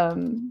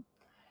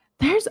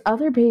 There's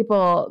other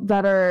people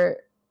that are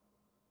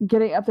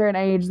getting up there in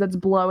age that's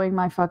blowing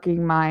my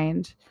fucking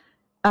mind.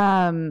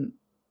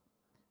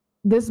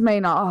 This may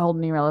not hold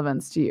any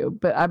relevance to you,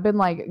 but I've been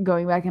like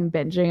going back and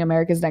binging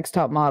America's Next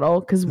Top Model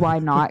because why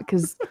not?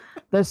 Because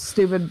those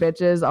stupid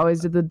bitches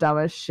always do the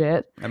dumbest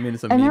shit. I mean,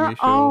 it's a meme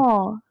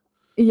show.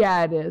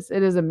 Yeah, it is.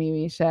 It is a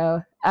meme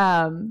show.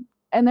 And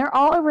they're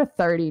all over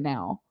 30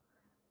 now.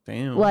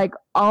 Damn. Like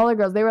all the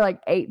girls, they were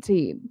like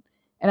 18.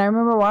 And I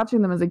remember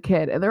watching them as a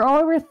kid, and they're all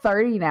over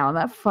 30 now, and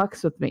that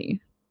fucks with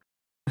me.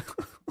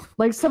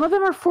 Like some of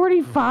them are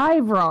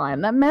 45,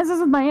 Ron. That messes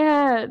with my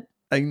head.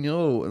 I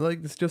know.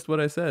 Like it's just what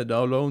I said.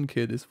 Our lone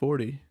kid is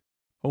 40.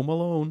 Home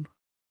Alone.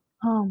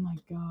 Oh my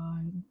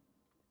god.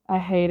 I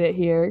hate it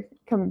here.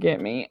 Come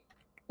get me.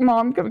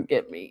 Mom, come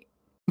get me.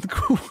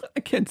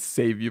 I can't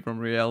save you from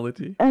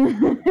reality.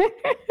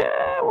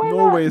 Why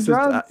Norway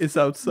not? is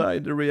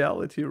outside the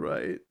reality,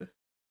 right?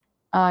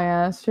 Oh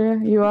yeah, that's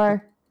true. You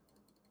are.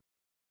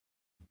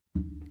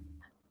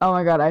 Oh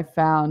my god, I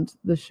found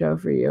the show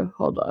for you.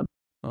 Hold on.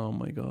 Oh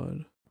my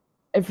god.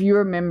 If you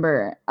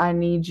remember, I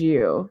Need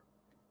You.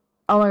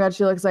 Oh my god,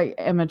 she looks like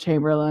Emma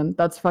Chamberlain.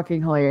 That's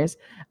fucking hilarious.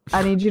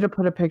 I need you to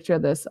put a picture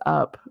of this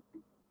up.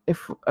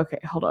 Okay,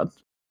 hold on.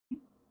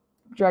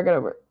 Drag it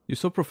over. You're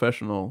so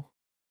professional.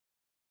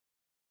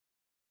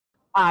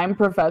 I'm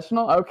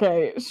professional?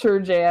 Okay, sure,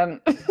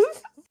 Jan.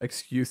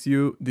 Excuse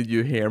you, did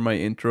you hear my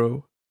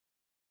intro?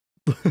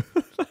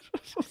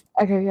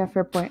 Okay, yeah,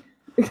 fair point.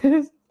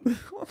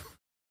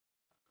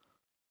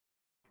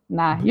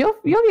 Nah, you'll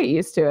get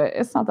used to it.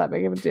 It's not that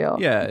big of a deal.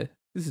 Yeah,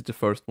 this is the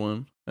first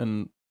one,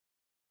 and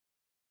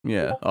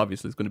yeah,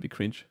 obviously it's gonna be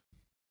cringe.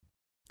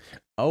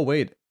 Oh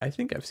wait, I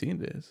think I've seen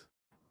this.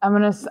 I'm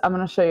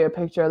gonna show you a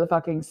picture of the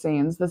fucking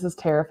scenes. This is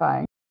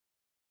terrifying.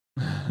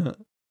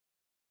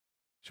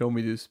 Show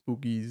me the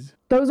spookies.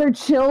 Those are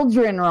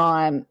children,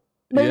 Ron.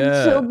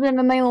 They're children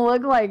and they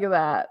look like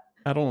that.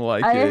 I don't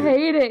like it. I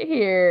hate it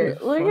here.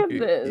 It's look at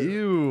this.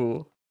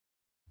 Ew.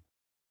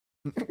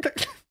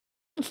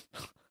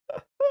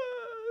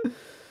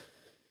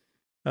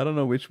 I don't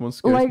know which one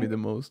scares me the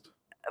most.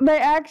 They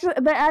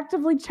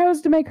actively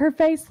chose to make her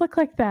face look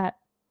like that.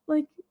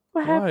 Like,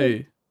 what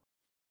happened?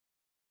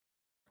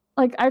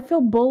 Like, I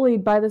feel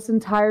bullied by this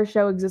entire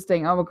show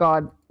existing. Oh my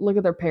god, look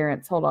at their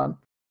parents. Hold on.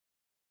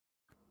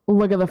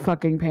 Look at the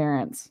fucking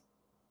parents.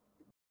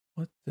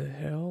 What the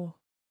hell?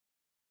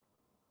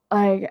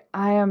 Like,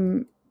 I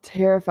am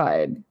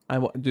terrified.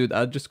 Dude,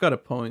 I just gotta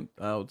point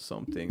out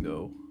something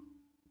though.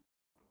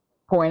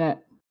 Point it.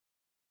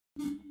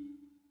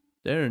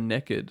 They're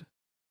naked.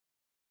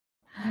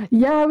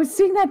 Yeah, I was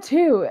seeing that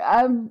too.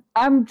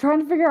 I'm trying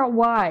to figure out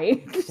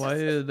why. Why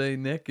are they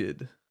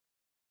naked?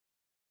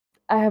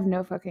 I have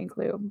no fucking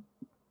clue.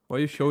 Why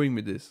are you showing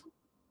me this?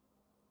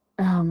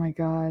 Oh my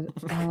god.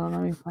 Hold on,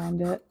 let me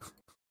find it.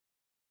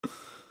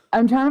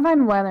 I'm trying to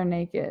find why they're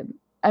naked.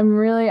 I'm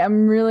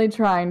really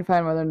trying to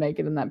find why they're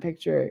naked in that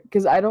picture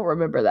because I don't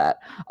remember that.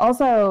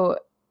 Also,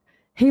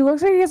 he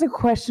looks like he has a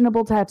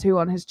questionable tattoo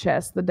on his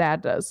chest. The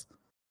dad does.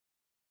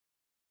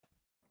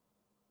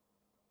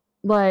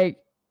 Like,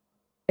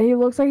 he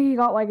looks like he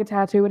got like a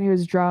tattoo when he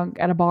was drunk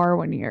at a bar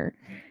one year.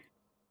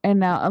 And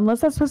now,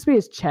 unless that's supposed to be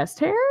his chest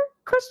hair?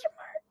 Question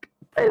mark?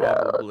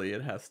 Probably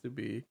it has to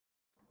be.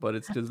 But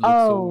it just looks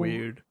so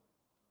weird.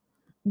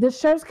 This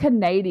show's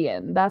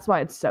Canadian. That's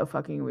why it's so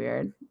fucking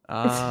weird.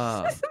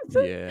 Ah,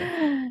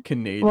 yeah.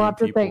 Canadian We'll have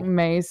to people. thank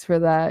Mace for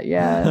that,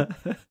 yeah.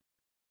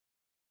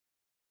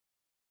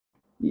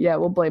 Yeah,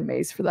 we'll blame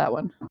Mace for that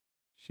one.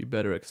 She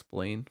better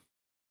explain.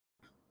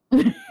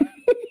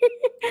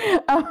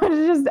 I'm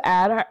gonna just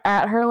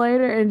at her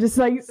later and just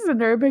like send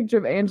her a picture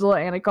of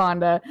Angela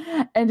Anaconda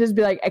and just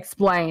be like,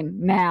 explain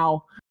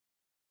now.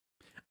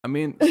 I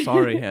mean,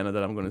 sorry, Hannah,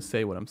 that I'm gonna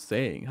say what I'm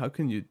saying. How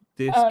can you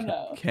diss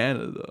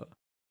Canada?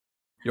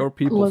 Your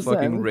people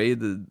fucking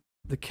raided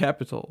the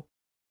capital.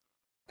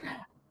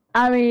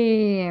 I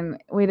mean,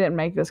 we didn't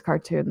make this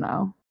cartoon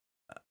though.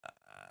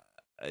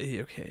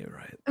 Okay,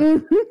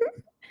 right.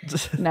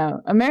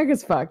 No,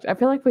 America's fucked. I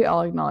feel like we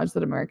all acknowledge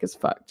that America's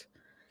fucked.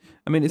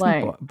 I mean,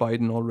 isn't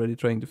Biden already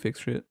trying to fix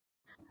shit?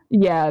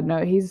 Yeah,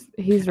 no, he's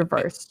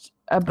reversed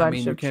a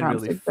bunch of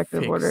Trump's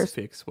executive orders.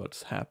 Fix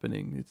what's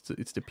happening.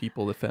 It's the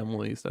people, the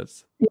families.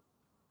 That's.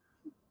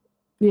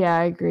 Yeah,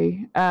 I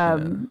agree.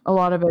 A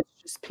lot of it's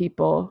just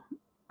people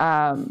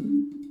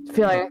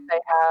feeling like they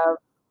have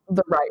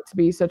the right to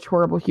be such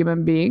horrible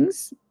human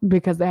beings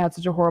because they had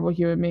such a horrible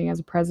human being as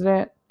a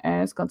president,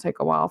 and it's gonna take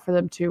a while for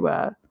them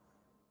to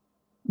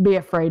be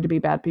afraid to be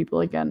bad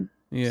people again.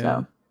 Yeah.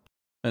 So.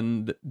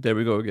 And there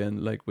we go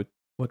again, like with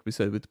what we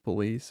said with the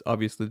police.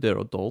 Obviously, they're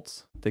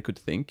adults. They could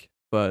think,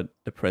 but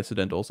the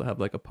president also have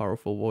like a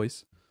powerful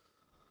voice.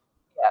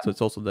 Yeah. So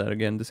it's also there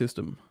again, the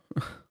system.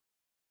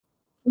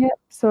 Yeah.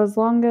 So as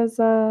long as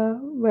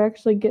we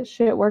actually get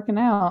shit working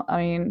out,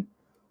 I mean,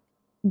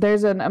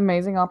 there's an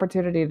amazing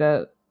opportunity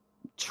to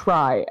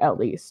try at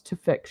least to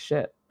fix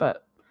shit,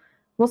 but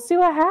we'll see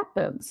what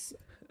happens.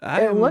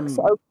 It looks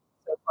okay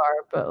so far,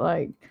 but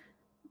like,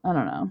 I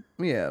don't know.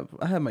 Yeah,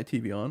 I have my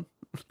TV on.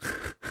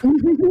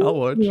 I'll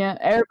watch. Yeah,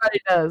 everybody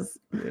does.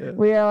 Yeah.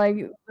 We are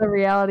like the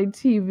reality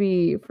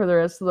TV for the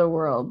rest of the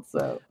world.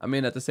 So I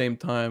mean, at the same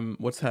time,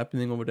 what's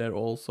happening over there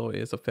also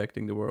is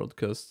affecting the world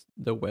because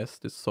the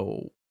West is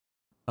so,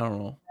 I don't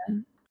know.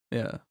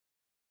 Yeah.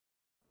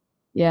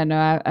 Yeah,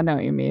 no, I know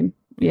what you mean.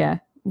 Yeah,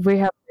 we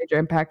have a major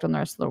impact on the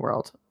rest of the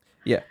world.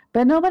 Yeah,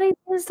 but nobody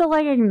seems to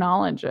like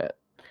acknowledge it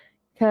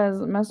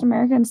because most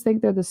Americans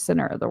think they're the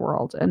center of the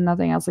world and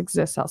nothing else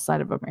exists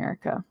outside of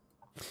America.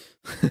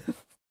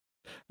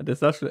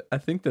 I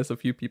think there's a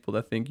few people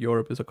that think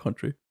Europe is a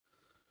country.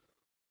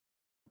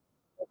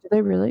 Do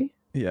they really?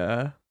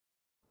 Yeah.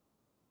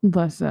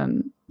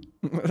 Listen,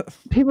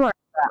 people are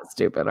that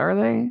stupid, are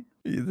they?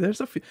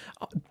 There's a few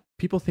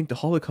people think the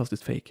Holocaust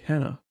is fake,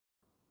 Hannah.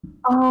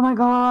 Oh my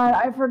god,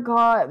 I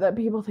forgot that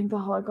people think the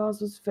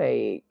Holocaust was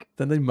fake.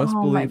 Then they must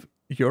believe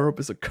Europe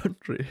is a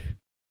country.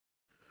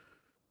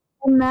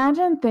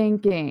 Imagine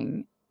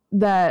thinking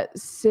that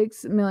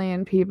 6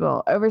 million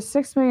people, over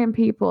 6 million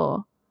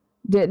people,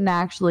 didn't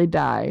actually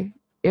die.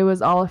 It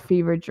was all a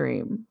fever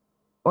dream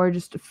or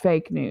just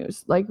fake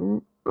news. Like,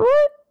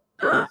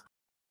 what?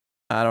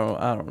 I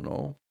don't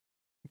know.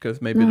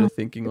 Because maybe they're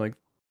thinking like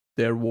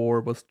their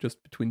war was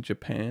just between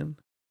Japan.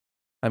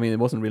 I mean, it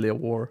wasn't really a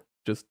war,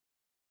 just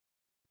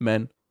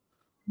men.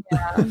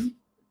 Yeah.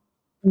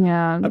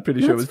 Yeah. I'm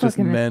pretty sure it was just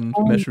men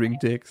measuring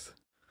dicks.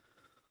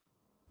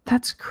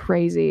 That's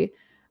crazy.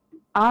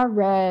 I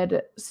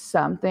read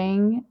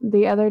something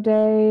the other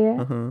day,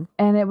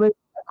 and it was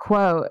a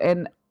quote,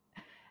 and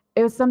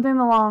it was something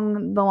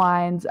along the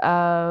lines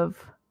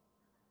of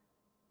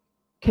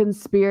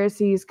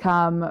conspiracies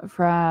come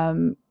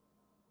from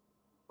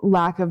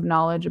lack of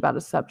knowledge about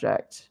a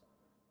subject.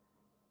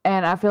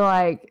 And I feel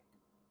like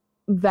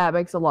that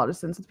makes a lot of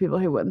sense with people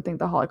who wouldn't think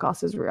the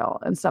Holocaust is real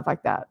and stuff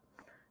like that.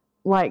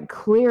 Like,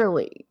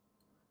 clearly,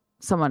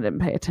 someone didn't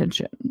pay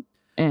attention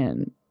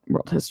in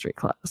world history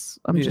class.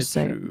 I'm just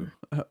saying. True.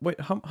 Wait,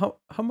 how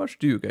much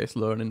do you guys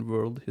learn in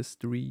world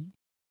history?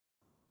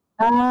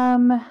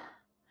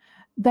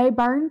 They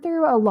burn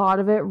through a lot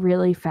of it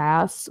really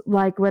fast.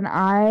 Like when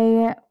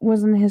I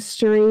was in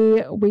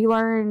history, we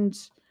learned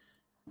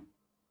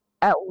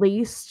at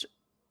least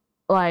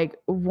like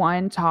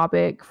one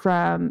topic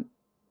from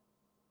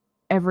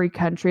every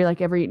country, like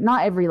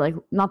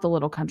not the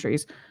little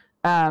countries,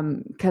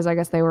 because I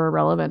guess they were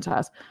irrelevant to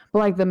us, but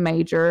like the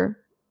major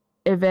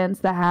events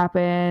that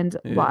happened,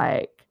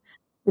 like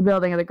the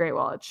building of the Great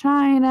Wall of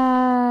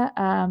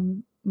China,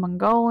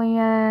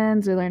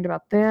 Mongolians, we learned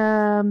about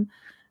them.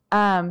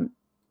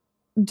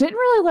 Didn't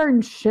really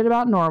learn shit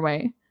about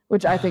Norway,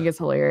 which I think is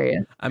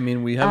hilarious. I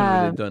mean, we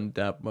haven't really done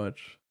that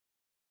much.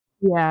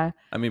 Yeah.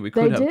 I mean, we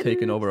could have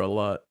taken over a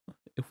lot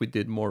if we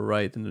did more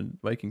right in the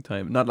Viking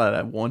time. Not that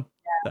I want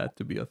that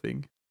to be a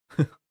thing.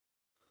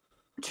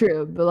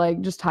 True, but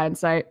like just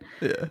hindsight.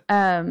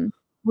 Yeah.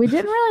 We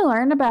didn't really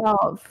learn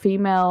about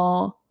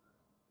female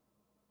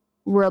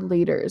world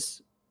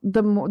leaders.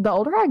 The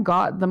older I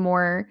got, the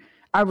more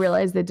I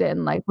realized they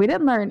didn't. Like, we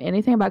didn't learn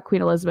anything about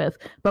Queen Elizabeth,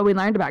 but we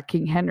learned about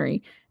King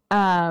Henry.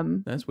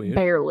 That's weird.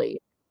 Barely.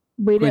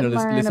 We Queen didn't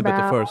learn Elizabeth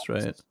about the First,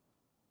 right?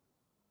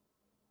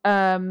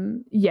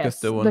 Yes,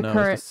 the one now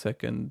is the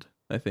second,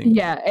 I think.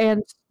 Yeah,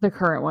 and the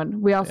current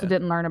one. We also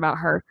didn't learn about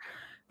her.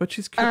 But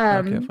she's cute.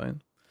 Okay,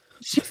 fine.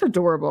 She's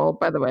adorable,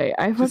 by the way.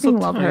 I fucking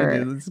love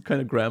her. This is the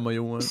kind of grandma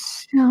you want.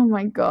 Oh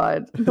my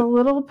god. The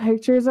little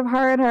pictures of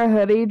her in her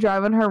hoodie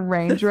driving her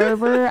Range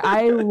Rover.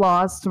 I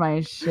lost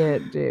my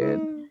shit,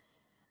 dude.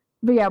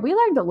 But yeah, we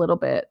learned a little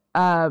bit.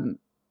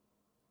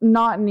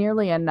 Not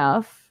nearly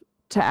enough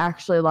to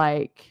actually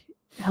like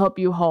help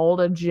you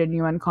hold a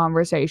genuine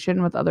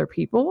conversation with other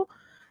people.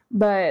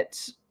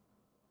 But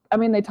I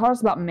mean, they taught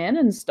us about men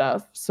and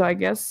stuff, so I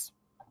guess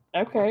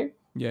okay.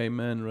 Yeah,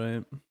 men,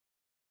 right?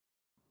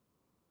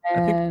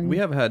 I think we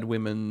have had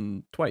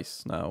women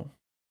twice now.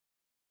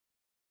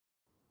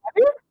 Have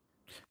you?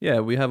 Yeah,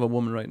 we have a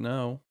woman right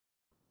now.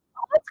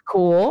 Oh, that's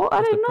cool.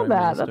 I didn't know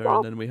that. That's awesome.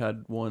 And then we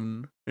had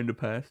one in the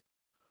past.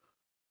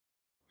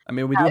 I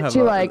mean, we do have.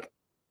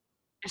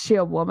 Is she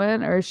a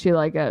woman or is she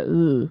like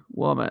a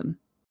woman?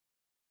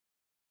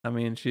 I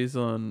mean, she's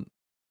on.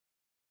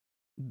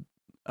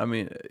 I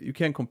mean, you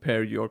can't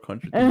compare your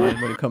country to mine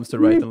when it comes to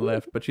right and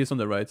left, but she's on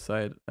the right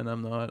side, and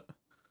I'm not.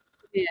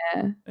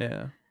 Yeah.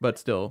 Yeah, but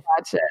still.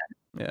 Gotcha.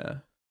 Yeah.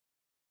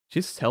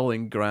 She's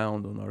selling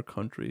ground on our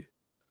country.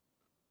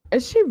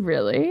 Is she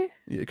really?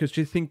 Yeah, because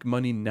she think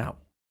money now.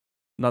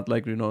 Not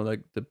like,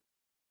 like the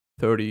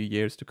 30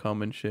 years to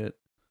come and shit.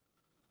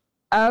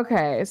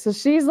 Okay, so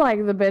she's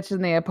like the bitch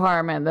in the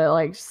apartment that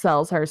like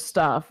sells her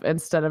stuff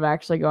instead of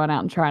actually going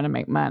out and trying to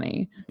make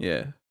money.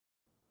 Yeah.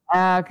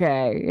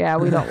 Okay, yeah,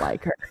 we don't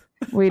like her.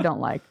 We don't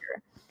like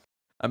her.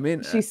 I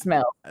mean, she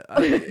smells.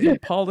 In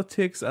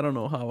politics, I don't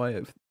know how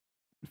I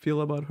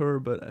feel about her,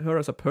 but her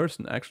as a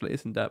person actually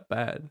isn't that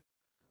bad.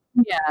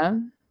 Yeah.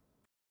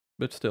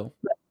 But still,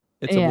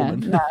 it's a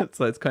woman, no.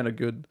 so it's kind of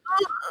good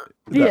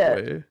that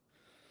way.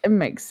 It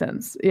makes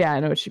sense. Yeah, I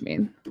know what you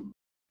mean.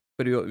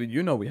 But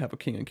we have a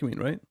king and queen,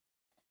 right?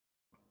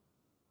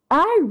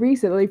 I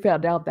recently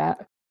found out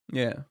that.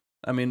 Yeah.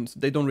 I mean,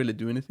 they don't really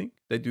do anything.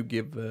 They do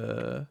give...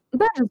 They're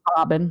just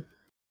bobbing.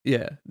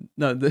 Yeah.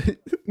 No,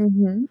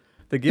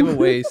 they give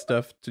away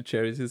stuff to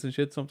charities and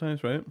shit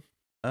sometimes, right?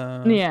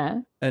 Yeah.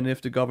 And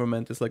if the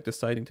government is like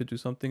deciding to do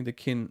something, the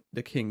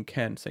king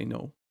can say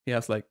no. He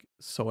has like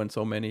so and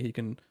so many he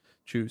can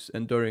choose.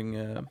 And during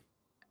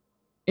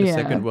the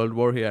Second World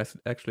War, he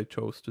actually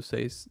chose to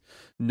say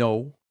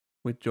no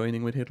with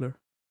joining with Hitler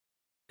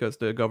because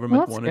the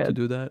government wanted to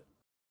do that.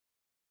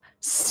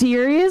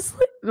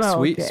 Seriously?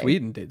 Oh, okay.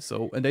 Sweden did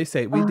so, and they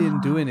say we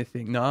didn't do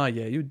anything. Nah,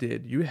 yeah, you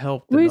did. You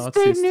helped the We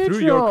Nazis stayed through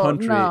your neutral.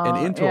 country and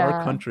No, into yeah.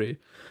 our country.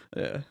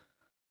 Yeah,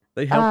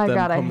 they helped them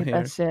God, I come hate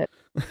here. that shit.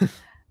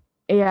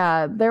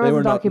 Yeah, there They was were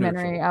a not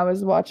documentary neutral. I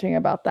was watching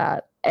about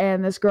that,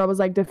 and this girl was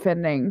like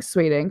defending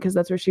Sweden because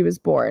that's where she was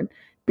born,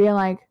 being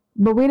like,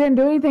 "But we didn't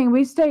do anything.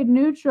 We stayed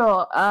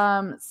neutral."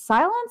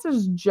 Silence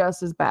is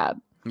just as bad.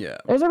 Yeah,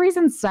 There's a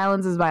reason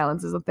silence is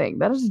violence is a thing.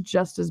 That is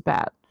just as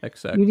bad.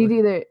 exactly. You need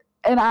either,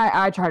 and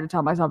I try to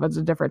tell myself it's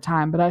a different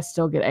time, but I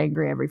still get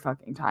angry every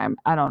fucking time.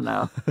 I don't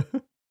know.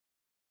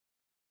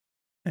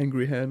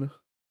 Angry Hannah.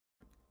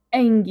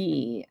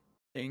 Angie.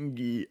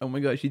 Oh my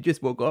god, she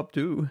just woke up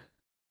too.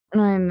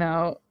 I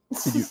know.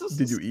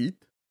 Did you eat?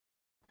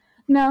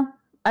 No,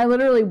 I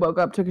literally woke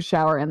up, took a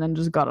shower, and then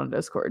just got on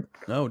Discord.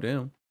 Oh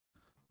damn.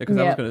 Because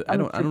I was gonna. I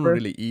don't trooper.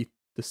 really eat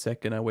the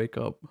second I wake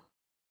up.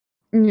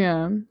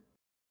 Yeah.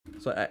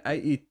 So I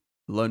eat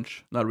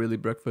lunch, not really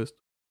breakfast.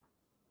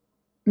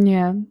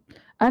 Yeah.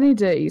 I need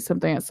to eat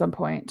something at some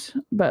point,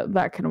 but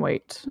that can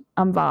wait.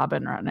 I'm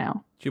vibing right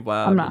now.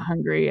 I'm not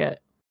hungry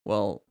yet.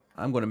 Well,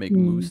 I'm gonna make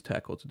moose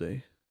taco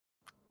today.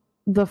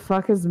 The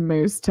fuck is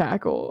moose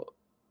tackle?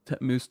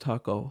 Moose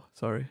taco.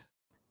 Sorry.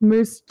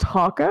 Moose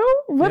taco?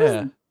 What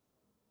is?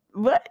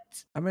 What?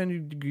 I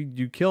mean,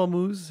 you kill a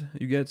moose,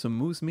 you get some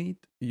moose meat,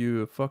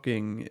 you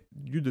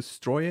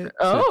destroy it,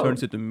 so it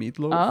turns into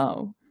meatloaf.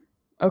 Oh,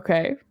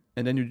 okay.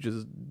 And then you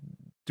just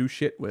do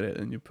shit with it,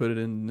 and you put it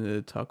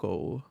in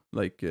taco,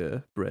 like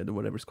bread or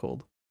whatever it's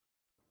called.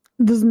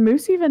 Does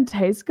moose even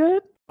taste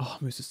good? Oh,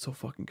 moose is so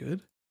fucking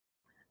good.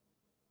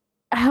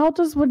 How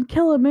does one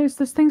kill a moose?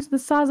 This thing's the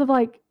size of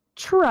like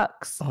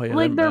trucks. Oh yeah,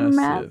 like they're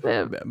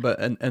massive. But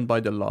and by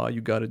the law,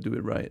 you got to do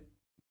it right,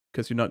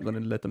 because you're not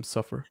gonna let them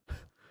suffer.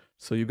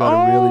 So you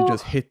gotta really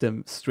just hit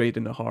them straight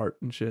in the heart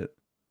and shit.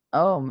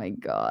 Oh my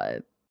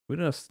god. We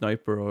don't have a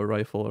sniper or a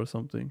rifle or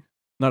something.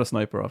 Not a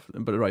sniper,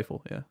 but a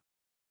rifle, yeah.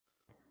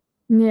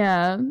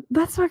 Yeah,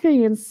 that's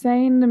fucking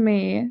insane to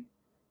me.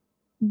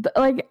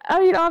 Like, I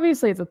mean,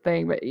 obviously it's a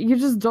thing, but you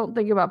just don't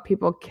think about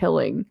people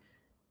killing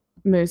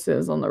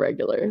mooses on the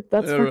regular.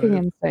 That's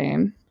fucking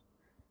insane.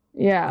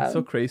 Yeah. It's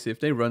so crazy. If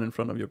they run in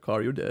front of your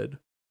car, you're dead.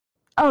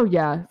 Oh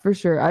yeah, for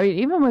sure. I mean,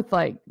 even with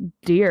like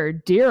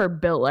deer are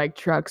built like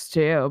trucks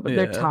too, but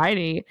they're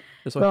tiny.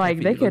 But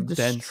like they could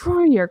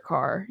destroy your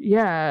car.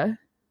 Yeah.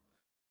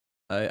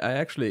 I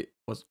actually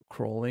was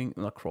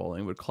not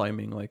crawling, but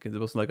climbing. Like it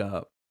was like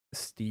a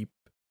steep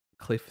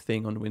cliff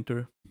thing on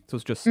winter, so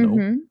it's just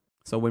snow.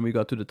 So when we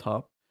got to the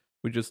top,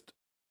 we just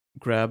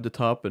grabbed the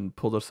top and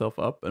pulled ourselves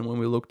up. And when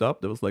we looked up,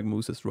 there was like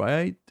mooses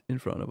right in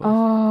front of us.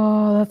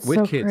 Oh, that's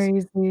so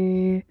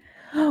crazy.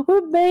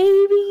 With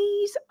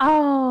babies.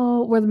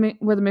 Oh, were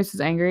the mooses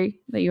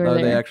angry that you were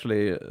there? They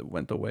actually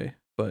went away.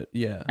 But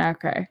yeah.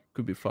 Okay.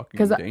 Could be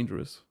fucking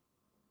dangerous.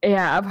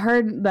 Yeah, I've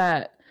heard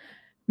that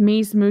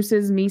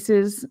mooses,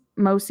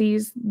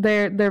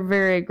 they're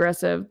very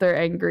aggressive. They're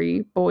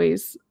angry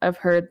boys. I've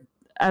heard.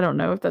 I don't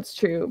know if that's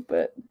true,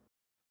 but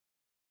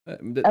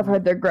I've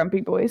heard they're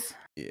grumpy boys.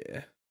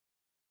 Yeah.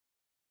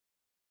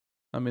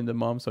 I mean, the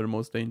moms are the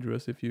most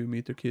dangerous if you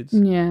meet their kids.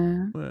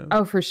 Yeah. Well.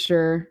 Oh, for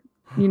sure.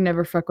 You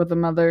never fuck with the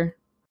mother.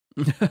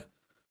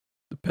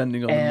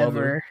 Depending on the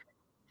mother.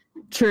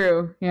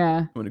 True,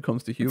 yeah. When it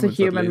comes to humans, it's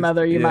a human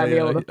mother, you might be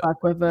able to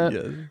fuck with it.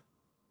 Yes.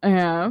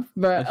 Yeah,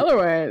 but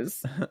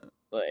otherwise,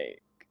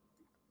 like,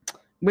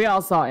 we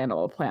all saw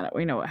Animal Planet.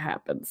 We know what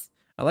happens.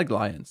 I like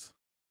lions.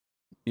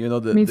 You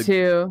know, Me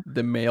too.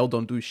 The male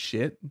don't do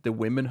shit. The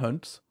women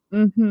hunts.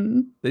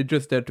 Mm-hmm. They're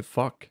just there to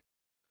fuck.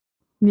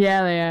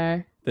 Yeah, they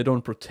are. They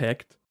don't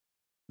protect.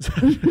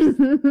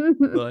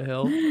 The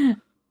hell?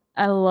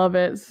 I love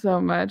it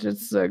so much.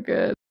 It's so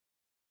good.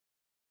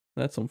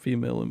 That's some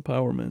female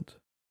empowerment.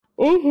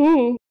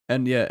 Mm-hmm.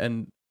 And yeah,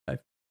 and I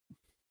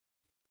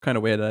kind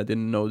of weird that I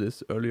didn't know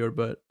this earlier,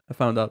 but I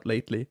found out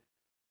lately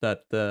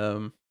that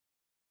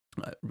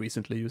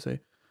recently you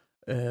say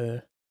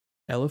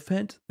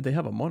elephant, they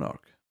have a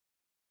monarch.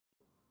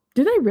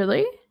 Do they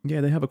really?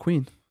 Yeah, they have a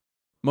queen.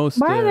 Why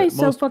are they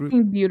so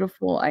fucking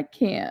beautiful? I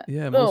can't.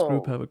 Yeah, most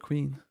group have a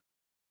queen.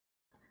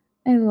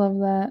 I love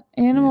that.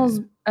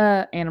 Animals.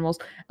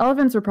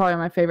 Elephants were probably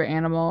my favorite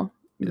animal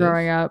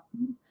growing up.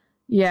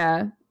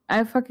 Yeah,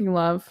 I fucking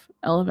love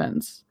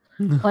elephants.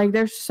 Like,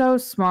 they're so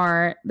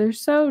smart. They're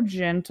so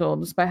gentle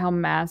despite how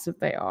massive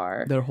they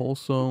are. They're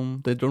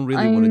wholesome. They don't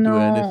really want to do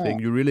anything.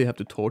 You really have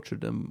to torture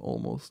them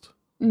almost.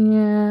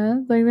 Yeah,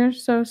 like, they're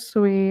so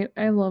sweet.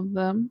 I love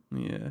them.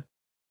 Yeah.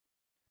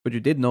 But you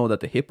did know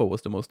that the hippo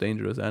was the most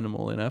dangerous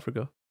animal in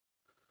Africa.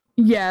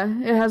 Yeah,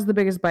 it has the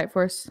biggest bite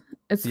force.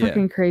 It's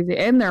fucking crazy.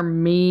 And they're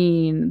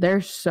mean. They're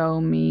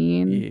so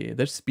mean. Yeah,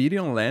 they're speedy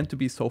on land to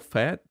be so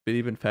fat, but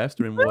even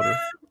faster in water.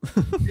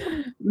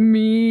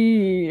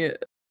 Me.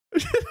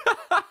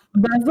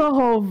 That's the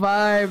whole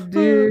vibe,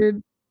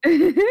 dude.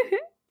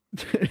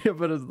 Yeah,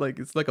 but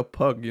it's like a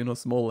pug, you know,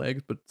 small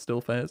legs, but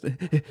still fast.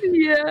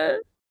 Yeah.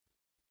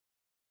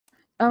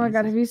 Oh my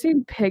god, Jesus. have you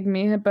seen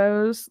pygmy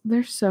hippos?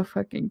 They're so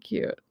fucking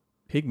cute.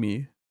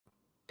 Pygmy.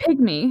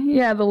 Pygmy,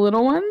 yeah, the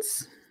little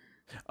ones.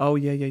 Oh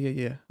yeah.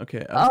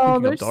 Okay, I was Oh,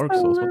 thinking they're of Dark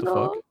so Souls. What the fuck?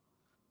 little.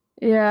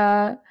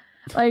 Yeah,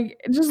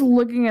 like just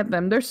looking at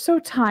them, they're so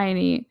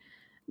tiny.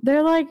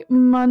 They're like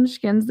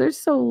munchkins. They're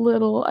so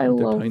little. I With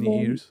their love tiny them.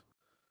 ears.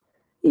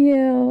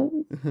 Yeah,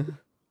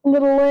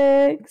 little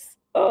legs.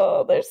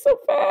 Oh, they're so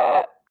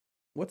fat.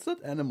 What's that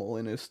animal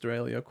in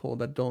Australia called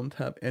that don't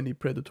have any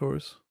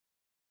predators?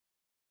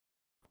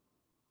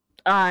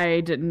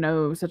 I didn't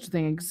know such a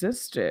thing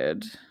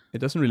existed. It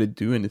doesn't really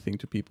do anything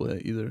to people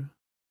either.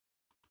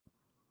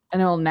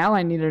 And well, now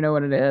I need to know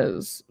what it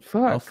is.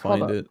 Fuck, I'll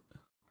find it.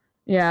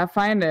 Yeah,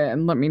 find it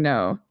and let me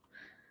know.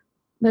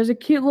 There's a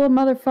cute little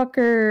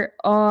motherfucker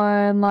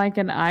on like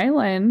an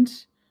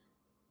island.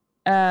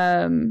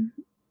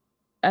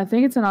 I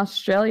think it's in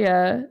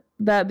Australia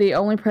that the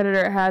only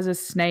predator it has is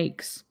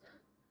snakes.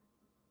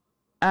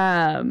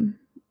 But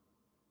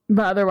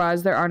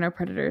otherwise there are no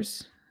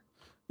predators.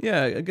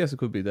 Yeah, I guess it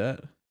could be that.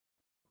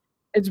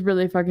 It's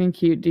really fucking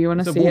cute. Do you want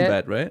to see it? It's a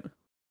wombat, right?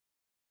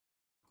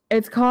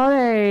 It's called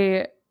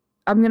a,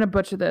 I'm gonna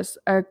butcher this,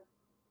 a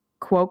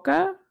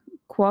quokka?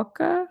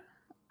 Quokka?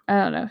 I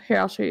don't know. Here,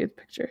 I'll show you the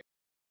picture.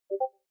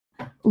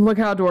 Look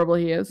how adorable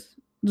he is.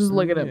 Just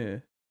look at him. Yeah.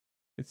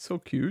 It's so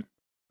cute.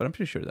 But I'm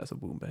pretty sure that's a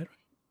wombat.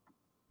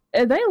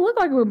 They look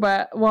like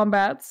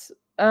wombats.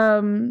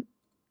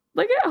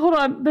 Look at, hold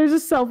on. There's a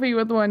selfie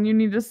with one. You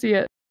need to see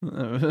it.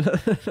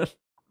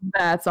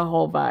 That's a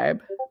whole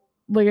vibe.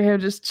 Look at him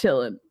just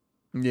chilling.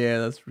 Yeah,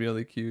 that's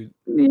really cute.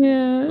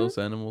 Yeah. Those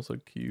animals are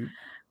cute.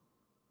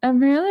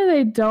 Apparently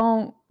they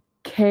don't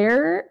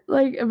care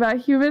like about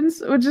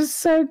humans, which is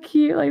so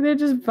cute. Like they're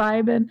just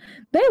vibing.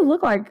 They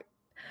look like,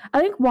 I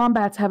think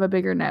wombats have a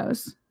bigger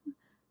nose,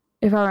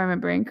 if I'm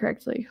remembering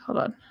correctly. Hold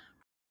on.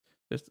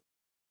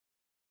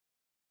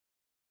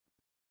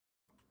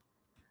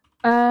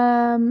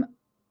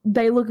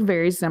 They look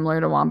very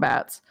similar to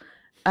wombats.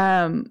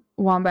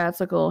 Wombats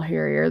look a little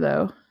hairier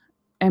though,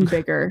 and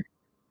bigger.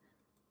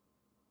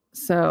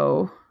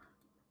 So,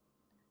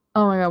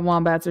 oh my god,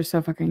 wombats are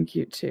so fucking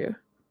cute too.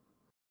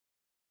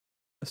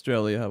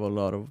 Australia have a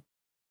lot of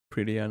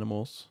pretty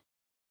animals.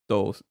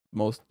 Those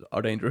most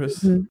are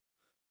dangerous. Mhm.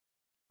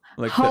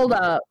 Like Hold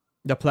up.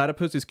 The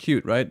platypus is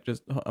cute, right?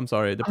 I'm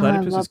sorry. The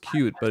platypus is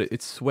cute, but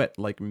it's sweat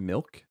like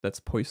milk. That's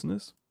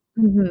poisonous.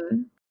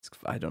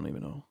 I don't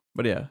even know.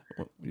 But yeah,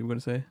 what you were gonna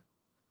say?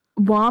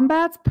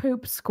 Wombats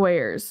poop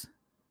squares.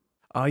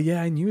 Oh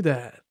yeah, I knew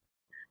that.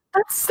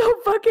 That's so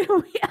fucking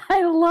weird.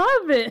 I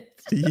love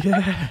it.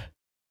 Yeah.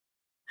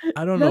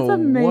 I don't know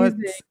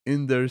what's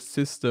in their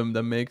system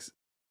that makes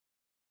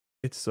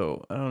it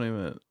so. I don't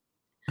even.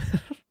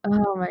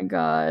 Oh my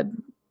god.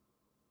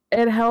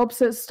 It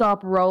helps it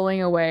stop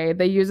rolling away.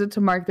 They use it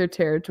to mark their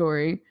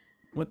territory.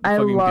 What the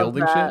fucking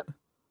building that.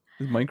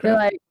 shit? Is Minecraft? They're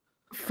like,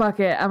 fuck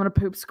it, I'm gonna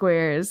poop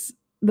squares.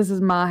 This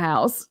is my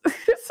house.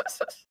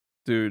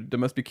 Dude, there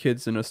must be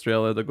kids in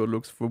Australia that go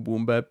look for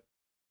wombat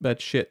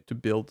shit to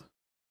build.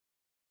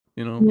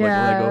 You know,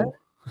 yeah.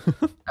 like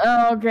Lego.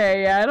 Oh,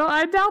 okay, yeah.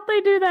 I doubt they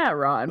do that,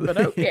 Ron, but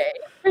okay.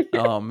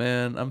 Oh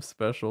man, I'm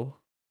special.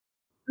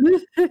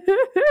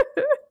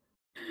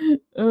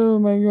 Oh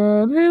my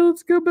god. Hey,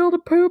 let's go build a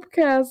poop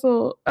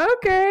castle.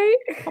 Okay.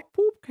 A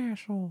poop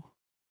castle.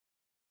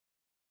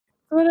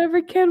 What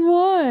every kid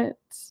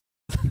wants.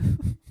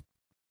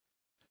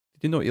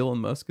 Did you know Elon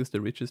Musk is the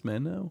richest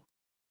man now?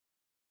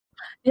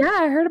 Yeah,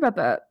 I heard about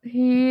that.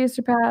 He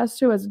surpassed,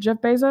 who was it?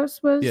 Jeff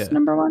Bezos was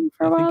number one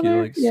for a while. I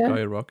think he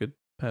skyrocketed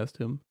past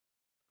him.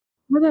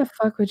 What the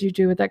fuck would you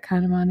do with that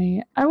kind of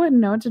money? I wouldn't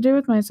know what to do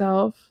with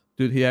myself.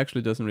 Dude, he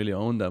actually doesn't really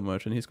own that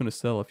much, and he's going to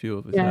sell a few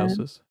of his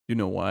houses. You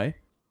know why?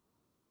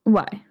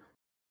 Why?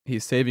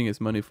 He's saving his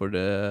money for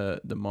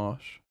the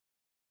Mars.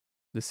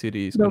 The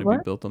city is going to be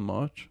built on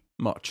Mars.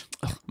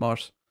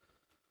 Mars.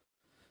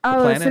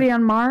 Oh, the city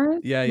on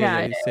Mars?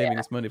 Yeah. He's saving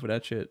his money for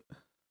that shit.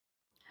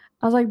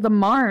 I was like, the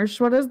Marsh?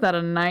 What is that?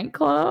 A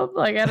nightclub?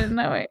 Like, I didn't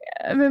know it.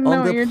 I didn't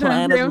know what you're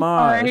trying to do.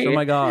 Mars. Oh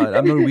my god,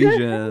 I'm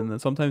Norwegian, and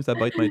sometimes I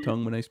bite my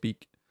tongue when I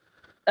speak.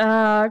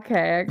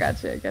 Okay, I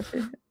got you.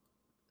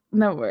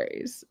 No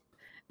worries.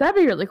 That'd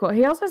be really cool.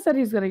 He also said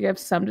he's going to give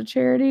some to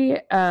charity.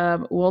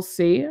 We'll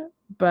see,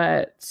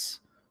 but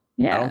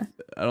yeah.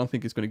 I don't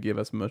think he's going to give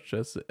as much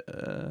as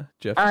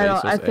Jeff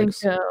Bezos. I think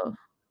he'll.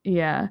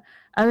 Yeah,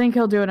 I think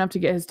he'll do enough to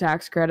get his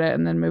tax credit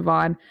and then move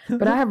on.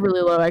 But I have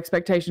really low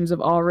expectations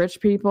of all rich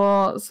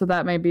people, so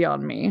that may be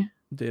on me.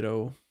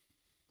 Ditto.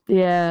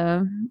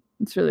 Yeah,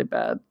 it's really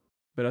bad.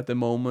 But at the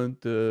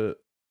moment, the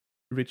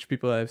rich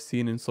people I've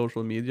seen in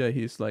social media,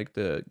 he's like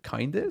the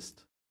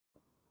kindest.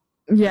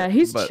 Yeah,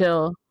 he's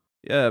chill.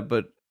 Yeah,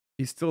 but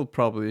he's still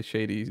probably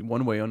shady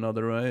one way or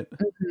another, right?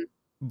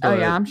 Oh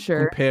yeah, I'm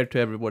sure. Compared to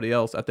everybody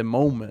else at the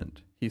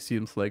moment, he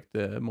seems like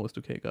the most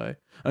okay guy.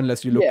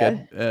 Unless you look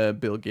at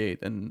Bill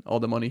Gates and all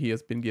the money he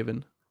has been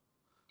given.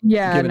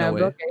 Yeah, no,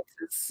 Bill Gates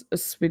is a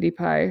sweetie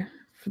pie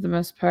for the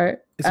most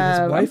part. Is it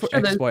his wife or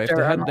ex-wife?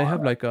 They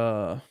have like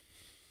a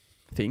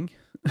thing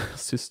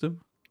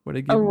system. where they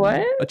A give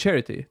what? a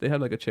charity. They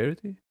had like a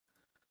charity.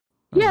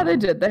 Yeah, they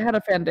did. They had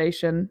a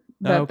foundation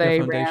that okay, they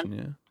foundation.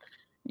 ran.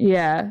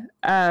 Yeah.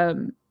 Yeah.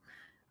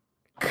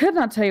 Could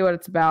not tell you what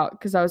it's about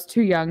because I was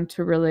too young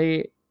to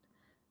really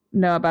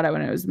know about it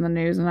when it was in the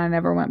news, and I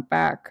never went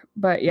back.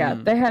 But yeah,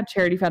 they had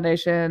charity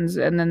foundations,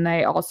 and then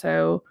they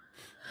also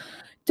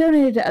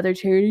donated to other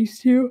charities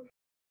too.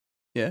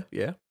 Yeah.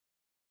 Do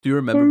you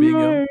remember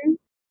being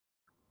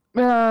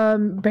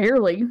young?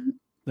 Barely.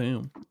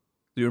 Damn. Do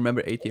you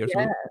remember 8 years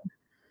ago?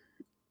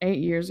 8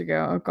 years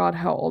ago. Oh God,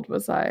 how old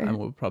was I? I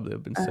would probably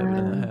have been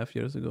 7.5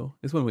 years ago.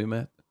 It's when we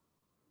met.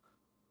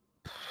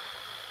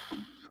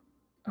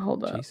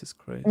 Hold up. Jesus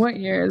Christ. What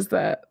year is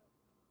that?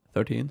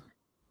 13.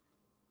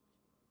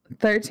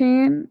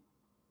 13?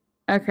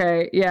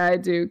 Okay, yeah, I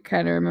do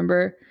kind of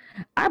remember.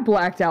 I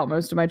blacked out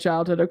most of my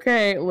childhood.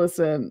 Okay,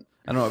 listen.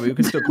 I don't know. We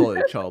can still call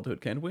it a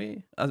childhood, can't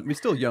we? We're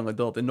still young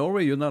adult. In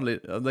Norway, you're not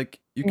like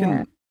you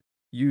can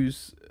you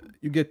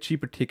get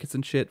cheaper tickets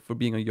and shit for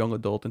being a young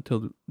adult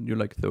until you're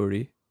like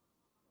 30.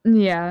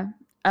 Yeah.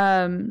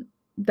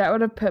 That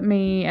would have put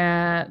me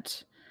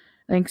at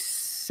I think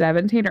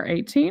 17 or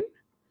 18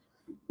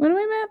 when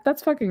we met.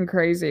 That's fucking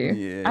crazy.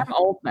 Yeah. I'm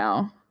old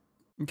now.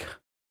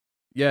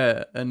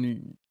 Yeah,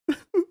 and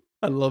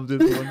I love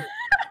this one.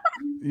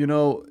 You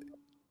know,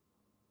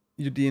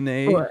 your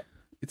DNA,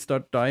 it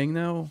start dying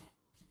now.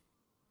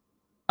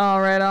 Oh,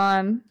 right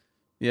on.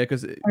 Yeah,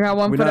 because I got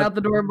one foot out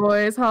the door,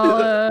 boys.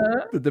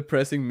 Holla. The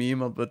depressing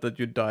meme of that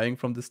you're dying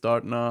from the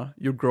start. Nah,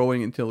 you're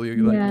growing until you're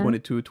like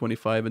 22,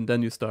 25, and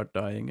then you start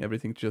dying.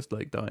 Everything's just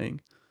like dying.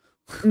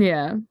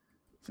 Yeah.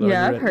 So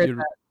yeah, I've heard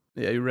that.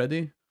 Yeah, you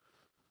ready?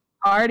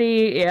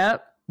 Party,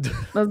 yep.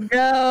 Let's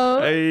go.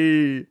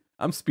 Hey,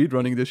 I'm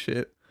speedrunning this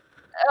shit.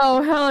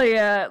 Oh, hell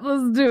yeah.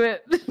 Let's do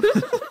it.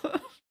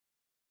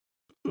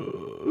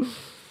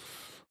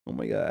 Oh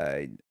my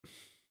god.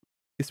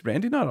 Is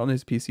Randy not on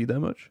his PC that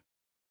much?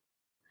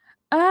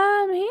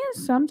 He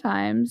is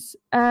sometimes.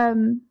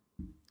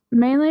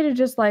 Mainly to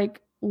just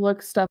like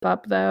look stuff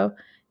up though.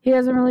 He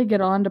doesn't really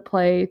get on to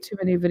play too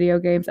many video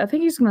games. I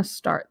think he's gonna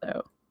start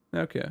though.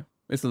 Okay.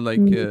 It's like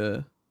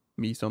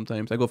me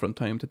sometimes. I go from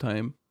time to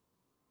time.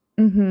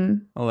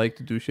 I like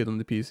to do shit on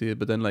the PC,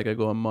 but then like I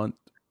go a month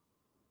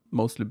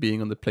mostly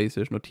being on the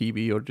PlayStation or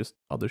TV or just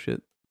other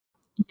shit.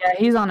 Yeah,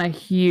 he's on a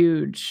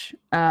huge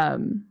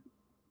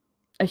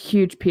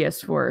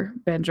PS4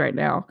 binge right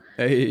now.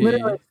 Hey.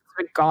 Literally,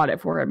 we got it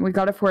for him. We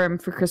got it for him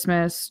for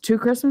Christmas 2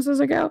 Christmases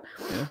ago,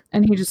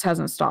 and he just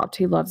hasn't stopped.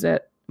 He loves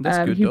it. That's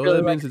good though. Really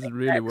that means it's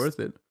really worth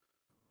it.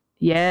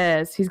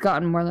 Yes, he's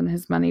gotten more than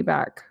his money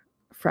back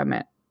from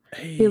it.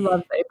 Hey. He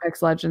loves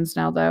Apex Legends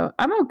now, though.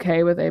 I'm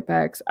okay with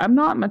Apex. I'm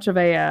not much of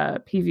a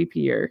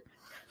PvPer,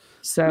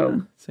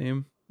 so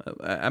same.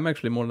 I'm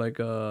actually more like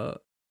a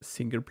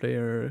single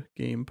player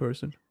game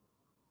person.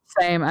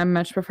 Same. I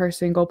much prefer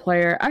single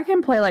player. I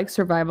can play like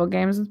survival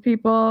games with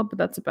people, but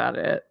that's about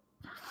it.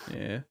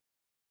 Yeah,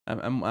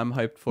 I'm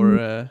hyped for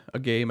a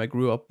game I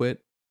grew up with.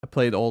 I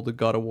played all the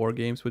God of War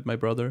games with my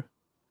brother,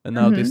 and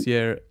now this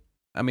year,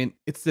 I mean,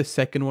 it's the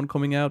second one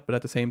coming out, but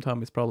at the same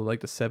time, it's probably like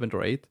the 7th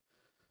or 8th,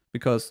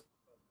 because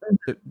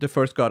the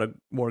first God of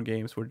War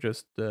games were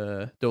just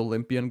the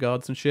Olympian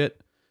gods and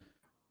shit,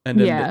 and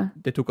then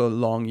they took a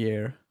long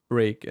year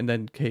break and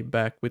then came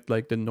back with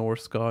like the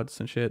Norse gods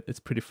and shit.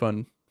 It's pretty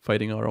fun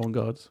fighting our own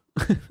gods.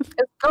 Is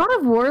God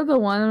of War the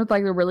one with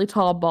like the really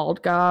tall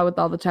bald guy with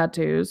all the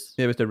tattoos?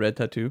 Yeah, with the red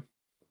tattoo.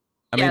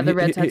 I mean, the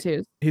red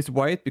tattoos. He's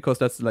white because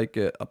that's like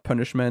a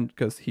punishment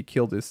because he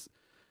killed his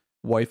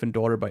wife and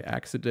daughter by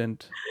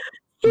accident.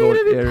 You're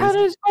gonna be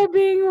punished by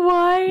being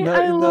white.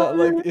 No,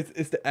 like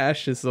it's the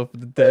ashes of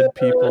the dead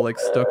people like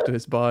stuck to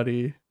his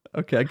body.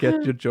 Okay, I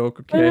get your joke.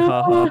 Okay,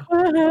 haha.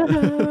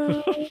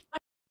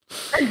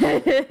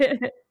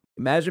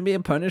 Imagine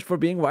being punished for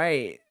being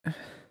white.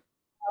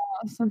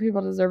 Some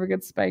people deserve a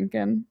good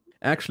spanking.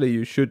 Actually,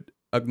 you should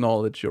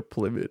acknowledge your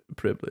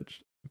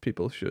privilege.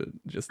 People should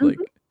just like,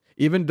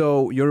 even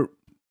though you're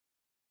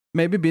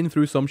maybe been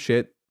through some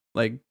shit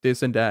like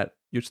this and that,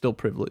 you're still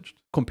privileged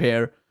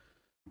compared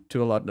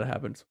to a lot that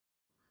happens.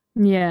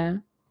 Yeah.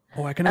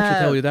 Oh, I can actually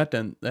tell you that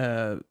then.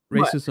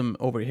 Racism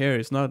over here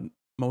is not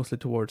mostly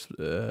towards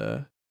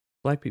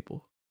black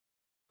people.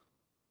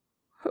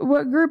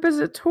 What group is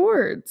it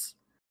towards?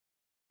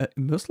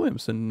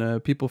 Muslims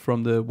and people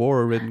from the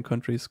war-ridden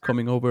countries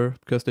coming over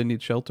because they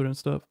need shelter and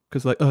stuff.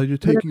 Because like, oh, you're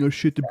taking our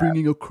shit and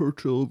bringing a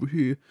culture over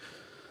here.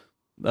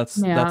 That's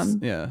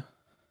yeah.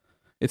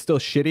 It's still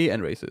shitty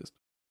and racist.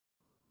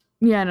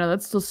 Yeah, no,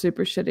 that's still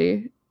super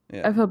shitty.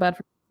 Yeah. I feel bad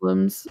for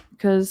Muslims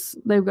because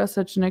they've got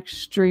such an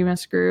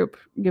extremist group,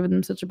 giving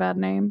them such a bad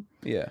name.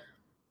 Yeah.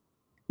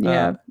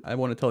 Yeah. I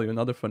want to tell you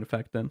another fun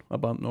fact then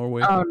about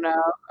Norway. Oh no.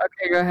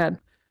 Okay, go ahead.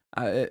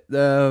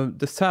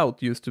 The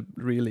South used to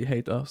really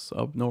hate us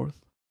up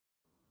north.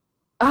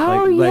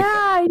 Oh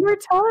yeah, you were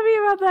telling me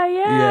about that.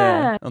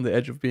 Yeah, on the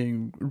edge of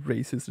being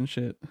racist and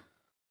shit.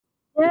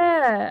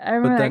 Yeah, I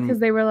remember that because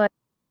they were like,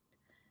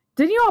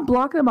 didn't you all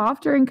block them off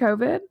during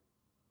COVID?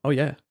 Oh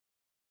yeah.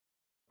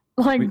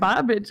 Like,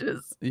 bye,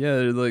 bitches.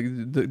 Yeah, like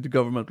the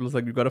government was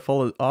like, you gotta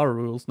follow our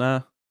rules.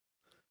 Nah,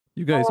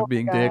 you guys Oh are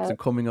being my dicks God. and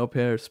coming up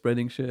here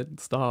spreading shit.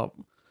 Stop.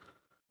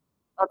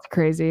 That's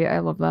crazy. I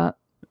love that.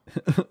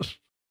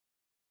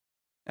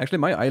 Actually,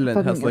 my island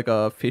has Fucking. like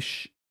a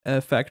fish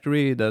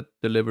factory that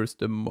delivers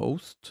the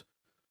most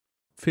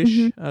Mhm.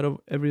 fish out of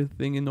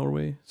everything in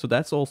Norway. So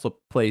that's also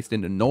placed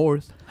in the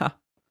north. Ha.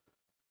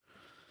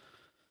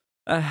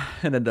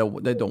 And then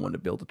they don't want to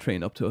build a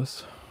train up to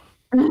us.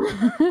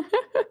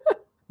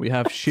 We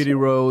have shitty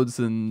roads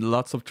and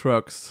lots of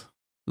trucks,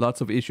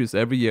 lots of issues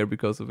every year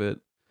because of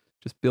it.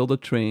 Just build a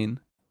train,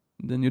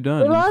 then you're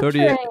done. In Love 30,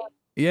 train.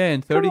 yeah,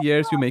 in Come 30 on.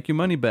 years you make your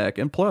money back.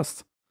 And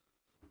plus,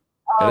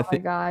 Oh gotta my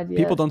think God.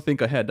 people Yes. don't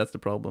think ahead, that's the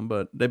problem,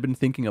 but they've been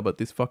thinking about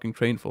this fucking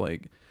train for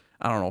like,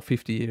 I don't know,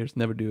 50 years,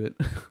 never do it.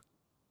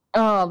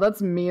 Oh,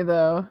 that's me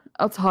though.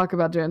 I'll talk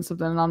about doing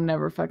something and I'll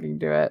never fucking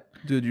do it.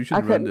 Dude, you I should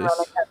run couldn't run a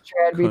this country.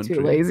 I'd be too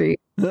country. lazy.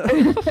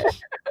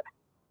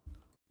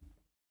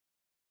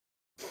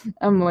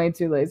 I'm way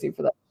too lazy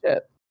for that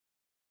shit.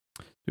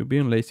 Dude,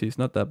 being lazy is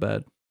not that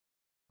bad.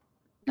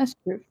 That's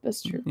true.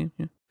 That's true. Yeah,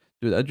 yeah.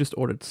 Dude, I just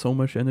ordered so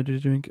much energy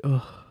drink.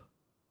 Ugh.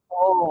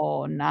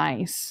 Oh,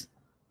 nice.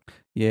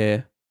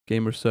 Yeah,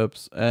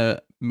 GamerSupps.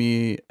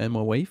 Me and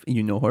my wife,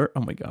 you know her.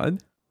 Oh my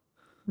god.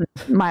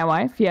 My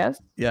wife,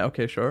 yes. Yeah,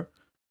 okay, sure.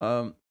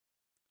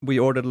 We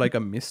ordered like a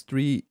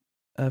mystery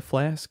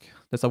flask.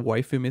 That's a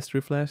waifu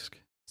mystery flask.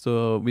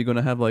 So we're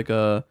gonna have like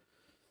a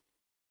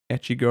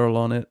etchy girl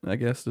on it. I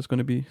guess there's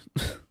gonna be.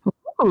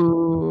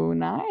 Ooh,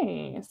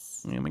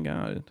 nice. Oh my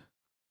god.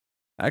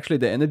 Actually,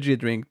 the energy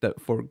drink that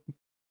for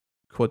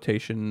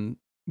quotation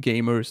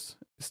gamers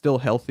is still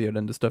healthier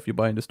than the stuff you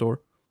buy in the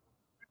store.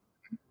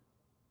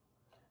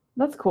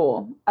 That's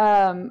cool.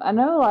 I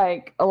know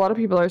like a lot of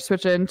people are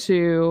switching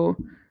to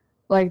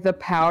like the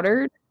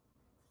powdered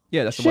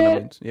Yeah, that's the one I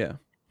shit. meant. Yeah.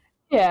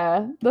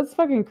 Yeah, that's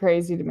fucking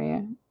crazy to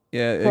me.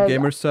 Yeah, 'Cause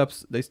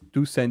GamerSupps, they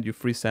do send you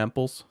free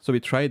samples. So we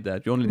tried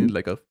that. You only need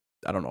like a,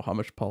 I don't know how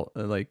much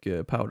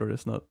powder.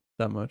 It's not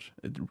that much.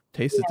 It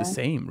tastes the Yeah.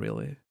 same,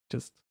 really.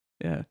 Just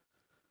yeah.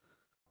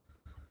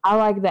 I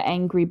like the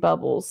angry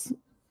bubbles.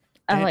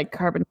 I And- like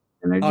carbon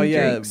energy oh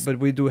yeah, drinks. but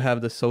we do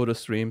have the soda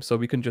stream, so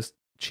we can just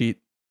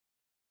cheat.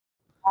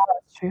 Oh,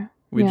 that's true.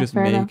 We Yeah, just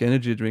fair make enough.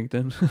 energy drink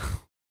then. Fair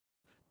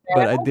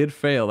But I enough. did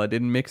fail. I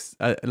didn't mix.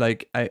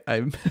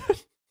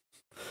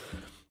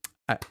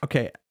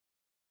 Okay.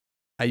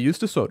 I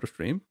used the soda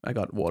stream. I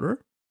got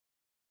water.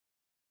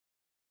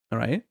 All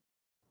right.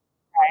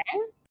 Okay.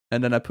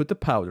 And then I put the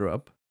powder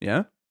up.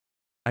 Yeah.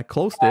 I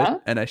closed Yeah.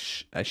 it and I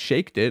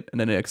shaked it and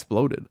then it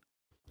exploded.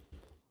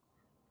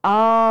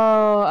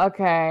 Oh,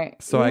 okay.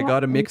 So I Yeah.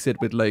 gotta mix it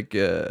with like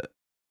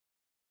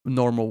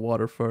normal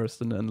water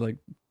first and then like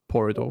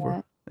pour it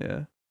over.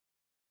 Yeah.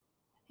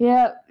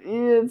 Yeah,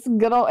 it's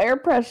good old air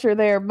pressure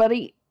there,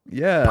 buddy.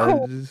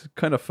 Yeah, it's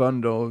kind of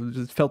fun though.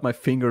 Just felt my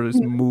fingers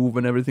move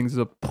and everything's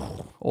up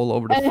all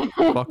over the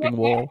fucking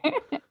wall.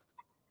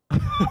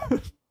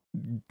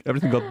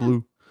 Everything got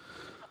blue.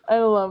 I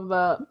love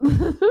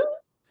that.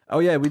 Oh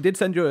yeah, we did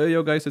send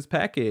your guys'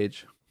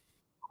 package.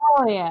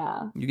 Oh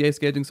yeah. You guys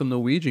getting some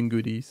Norwegian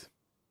goodies.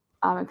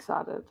 I'm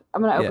excited.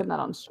 I'm gonna open that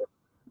on stream.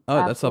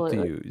 Oh, that's up to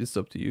Absolutely. you. It's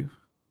up to you.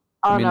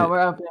 Oh I mean, no,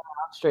 we're opening it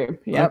on stream.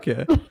 Yep.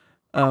 Okay.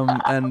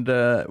 And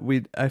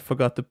I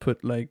forgot to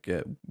put like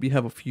we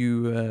have a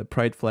few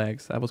pride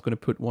flags. I was gonna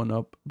put one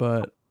up,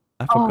 but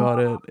I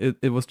forgot it.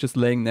 It was just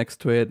laying next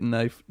to it, and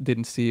I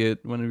didn't see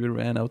it when we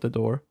ran out the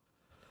door.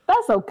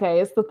 That's okay.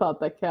 It's the thought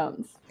that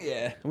counts.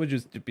 Yeah, it would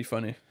just be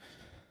funny.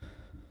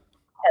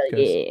 Hell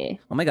yeah.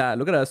 Oh my god,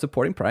 look at us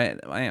supporting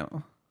Pride.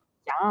 Wow.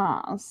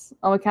 Yes.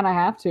 Oh, we kind of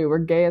have to. We're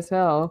gay as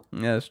hell.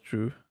 Yeah, that's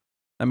true.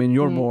 I mean,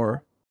 you're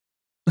more.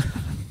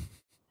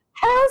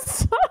 How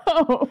so?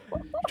 You're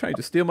trying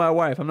to steal my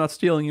wife. I'm not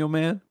stealing you,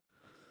 man.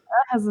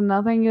 That has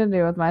nothing to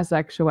do with my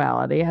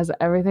sexuality. It has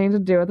everything to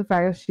do with the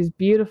fact that she's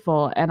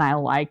beautiful and I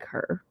like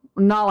her.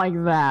 Not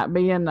like that,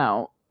 but you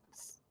know.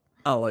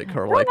 I like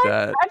her like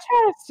that. I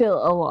try to steal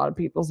a lot of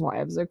people's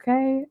wives,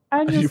 okay?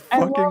 You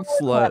fucking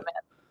slut.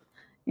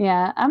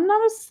 Yeah, I'm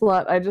not a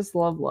slut. I just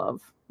love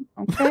love.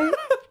 Okay?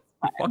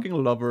 Fucking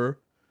lover.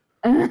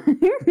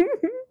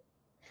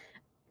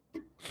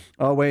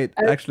 Oh wait,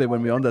 actually,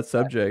 when we're on that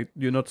subject,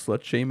 you're not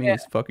slut shaming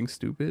is fucking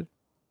stupid.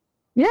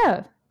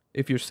 Yeah.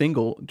 If you're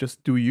single,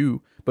 just do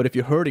you. But if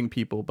you're hurting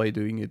people by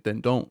doing it,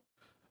 then don't.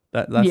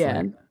 That's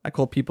like, I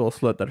call people a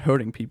slut that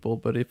hurting people.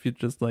 But if you're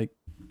just like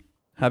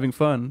having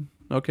fun,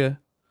 okay.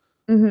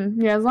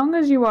 Yeah, as long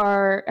as you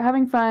are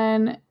having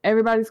fun,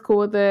 everybody's cool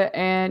with it,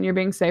 and you're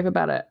being safe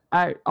about it.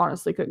 I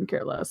honestly couldn't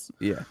care less.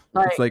 Yeah,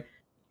 like, it's like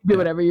do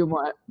whatever you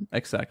want.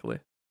 Exactly.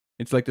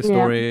 It's like the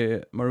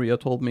story Maria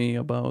told me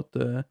about.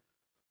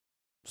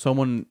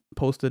 Someone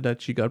posted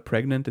that she got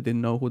pregnant. They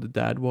didn't know who the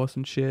dad was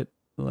and shit.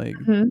 Like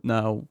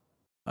now,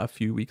 a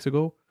few weeks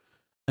ago,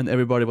 and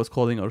everybody was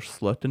calling her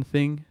slut and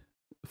thing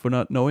for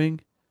not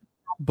knowing.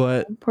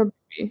 But poor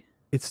baby.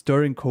 It's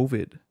during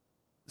COVID.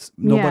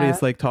 Nobody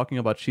is like talking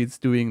about she's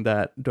doing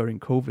that during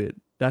COVID.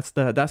 That's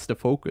the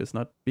focus,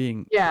 not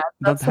being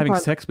not having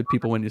sex with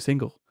people when you're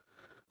single.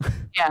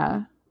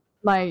 Yeah.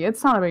 Like,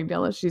 it's not a big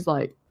deal if she's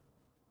like,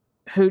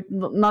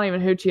 not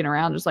even hoochieing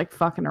around, just like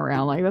fucking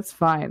around. Like, that's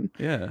fine.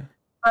 Yeah.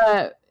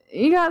 But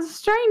you got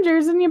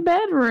strangers in your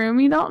bedroom.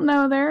 You don't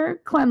know their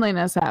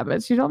cleanliness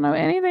habits. You don't know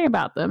anything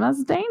about them.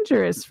 That's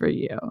dangerous for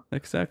you.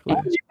 Exactly.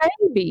 And your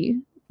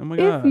baby. Oh my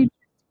If you god.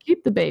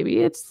 keep the baby,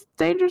 it's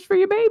dangerous for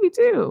your baby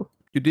too.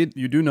 You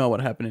do know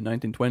what happened in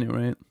 1920,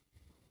 right?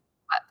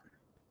 What?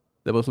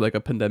 There was like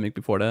a pandemic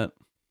before that.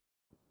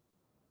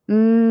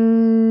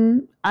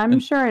 I'm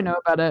sure I know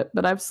about it,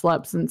 but I've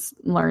slept since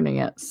learning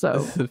it, so.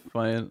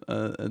 Fine.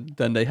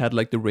 Then they had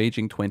like the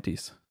raging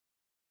 20s.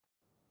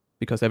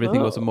 Because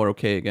everything was more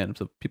okay again.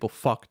 So people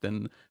fucked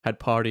and had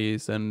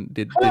parties and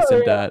did this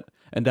and that.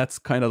 And that's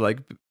kind of like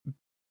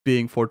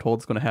being foretold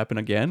it's going to happen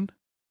again.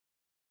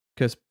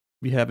 Because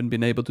we haven't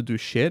been able to do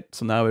shit.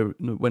 So now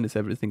when is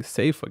everything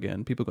safe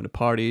again? People are going to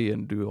party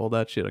and do all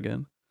that shit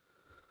again.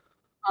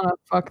 Oh,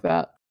 fuck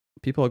that.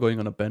 People are going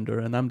on a bender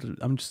and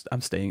I'm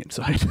staying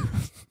inside.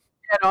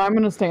 Yeah, no, I'm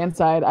gonna stay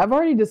inside. I've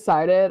already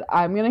decided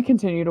I'm gonna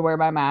continue to wear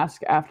my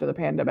mask after the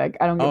pandemic.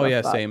 I don't give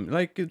a fuck. Same.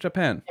 Like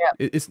Japan.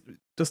 Yeah. It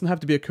doesn't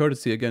have to be a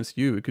courtesy against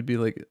you. It could be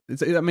like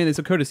it's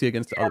a courtesy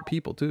against other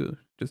people too.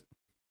 Just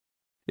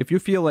if you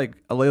feel like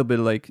a little bit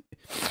like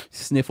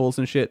sniffles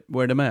and shit,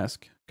 wear the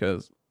mask.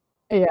 Cause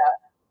yeah.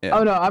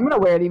 Oh no, I'm gonna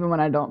wear it even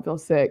when I don't feel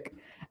sick.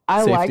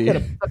 I like that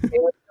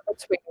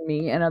it's between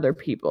me and other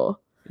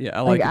people. Yeah,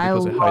 I like it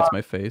because it hides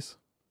my face.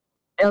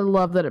 I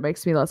love that it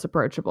makes me less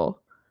approachable.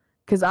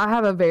 Because I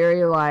have a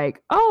very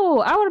like,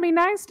 oh, I want to be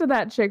nice to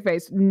that chick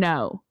face.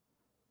 No.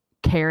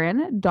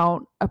 Karen,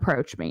 don't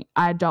approach me.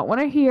 I don't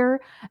want to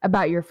hear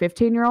about your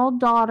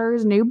 15-year-old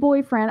daughter's new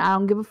boyfriend. I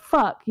don't give a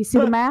fuck. You see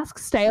the mask?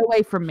 Stay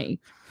away from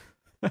me.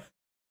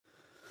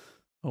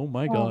 Oh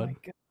my god.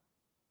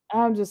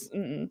 I'm just,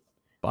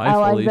 Bye, I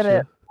like Felicia.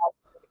 that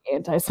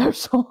it's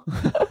antisocial.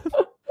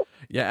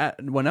 Yeah,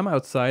 when I'm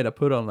outside, I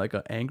put on like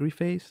an angry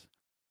face.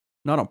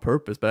 Not on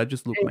purpose, but I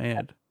just look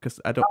mad.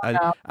 Because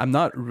I'm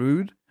not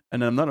rude.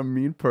 And I'm not a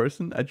mean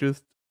person.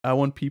 I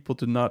want people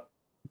to not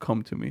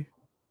come to me.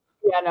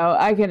 Yeah, no,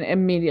 I can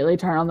immediately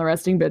turn on the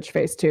resting bitch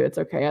face too. It's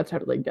okay. I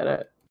totally get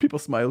it. People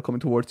smile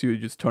coming towards you. You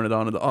just turn it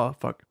on and oh,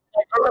 fuck.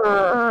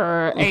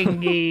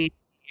 Angy.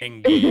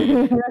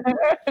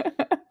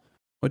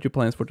 What's your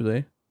plans for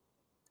today?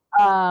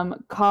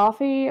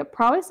 Coffee,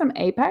 probably some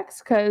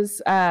Apex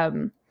because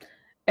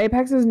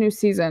Apex's new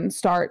season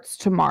starts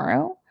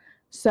tomorrow.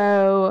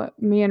 So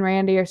me and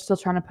Randy are still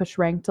trying to push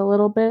ranked a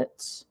little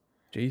bit.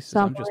 Jesus,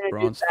 I'm just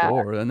bronze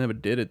 4. I never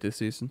did it this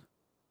season.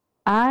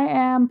 I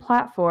am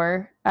plat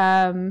 4,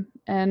 and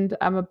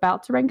I'm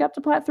about to rank up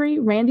to plat 3.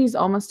 Randy's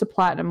almost to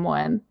platinum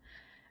 1,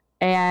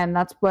 and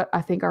that's what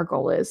I think our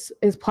goal is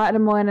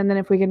platinum 1, and then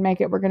if we can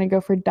make it, we're going to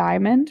go for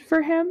diamond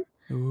for him.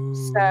 Ooh.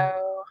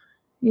 So,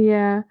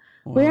 yeah.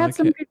 Well, we had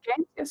some good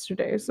games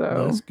yesterday,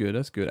 so. That's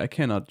good. I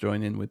cannot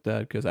join in with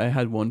that because I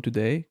had one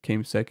today,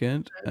 came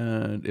second,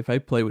 and if I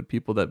play with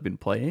people that have been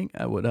playing,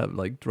 I would have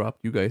like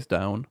dropped you guys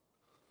down.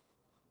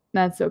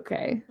 That's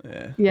okay.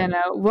 Yeah,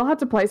 no, we'll have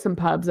to play some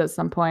pubs at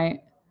some point.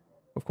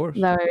 Of course.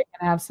 That way we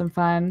can have some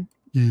fun.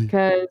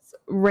 Because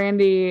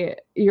Randy,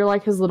 you're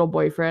like his little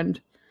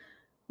boyfriend.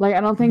 Like, I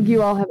don't think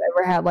you all have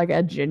ever had like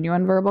a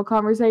genuine verbal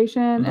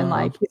conversation, and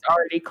like he's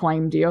already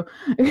claimed you.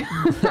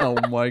 Oh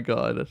my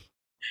god.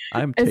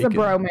 It's a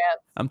bromance.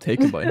 I'm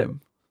taken by him.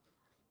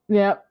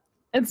 Yep,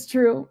 it's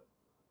true.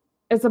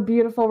 It's a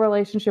beautiful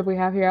relationship we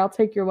have here. I'll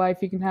take your wife.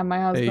 You can have my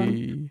husband.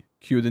 Hey,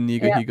 cue the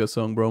Niga Higa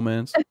song,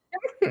 bromance.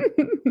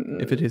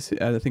 If it is,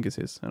 I think it's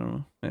his. I don't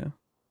know. Yeah.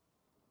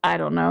 I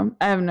don't know.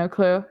 I have no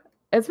clue.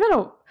 It's been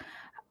oh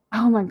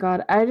my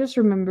god. I just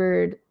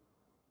remembered.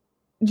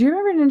 Do you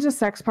remember Ninja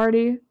Sex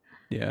Party?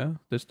 Yeah,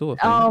 there's still a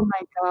thing. Oh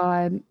my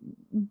god.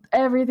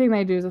 Everything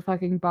they do is a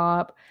fucking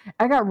bop.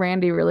 I got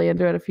Randy really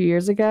into it a few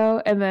years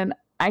ago, and then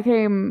I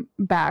came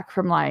back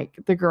from like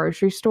the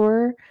grocery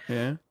store.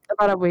 Yeah.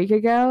 About a week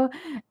ago,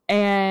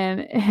 and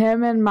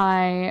him and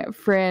my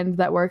friend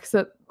that works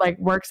out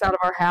of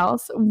our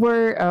house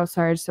sorry,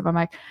 I just hit my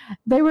mic.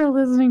 They were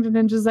listening to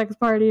Ninja Sex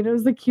Party, and it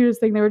was the cutest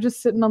thing. They were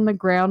just sitting on the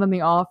ground in the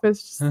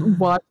office just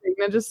watching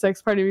Ninja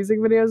Sex Party music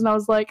videos, and I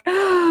was like,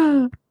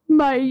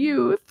 my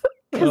youth.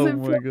 Oh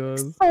my god.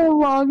 So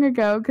long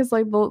ago, because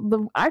like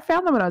I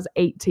found them when I was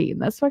 18.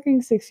 That's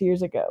fucking 6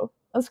 years ago.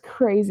 That's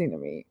crazy to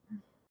me.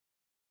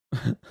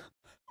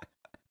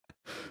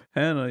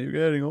 Hannah, you're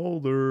getting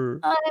older.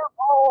 I'm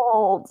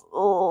old.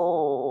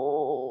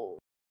 Oh.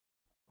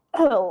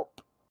 Help.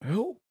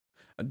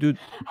 Dude,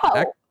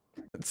 help.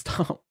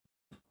 Stop.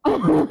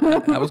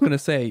 I was going to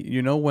say,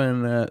 you know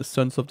when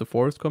Sons of the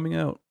Forest coming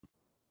out?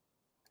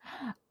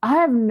 I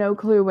have no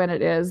clue when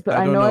it is, but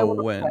I know I want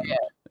to play it.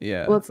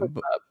 Yeah. Let's look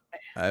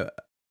up.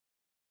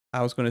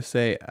 I was going to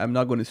say, I'm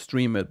not going to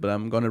stream it, but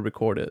I'm going to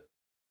record it.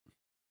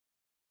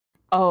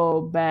 Oh,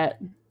 bet.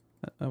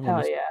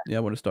 Hell yeah. Yeah, I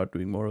want to start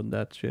doing more on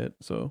that shit,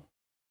 so.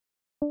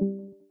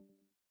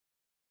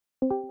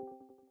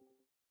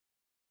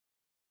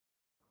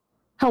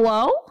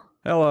 Hello?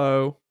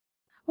 Hello.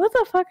 What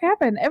the fuck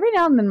happened? Every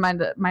now and then mine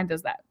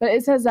does that. But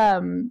it says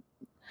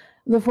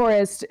The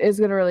Forest is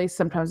going to release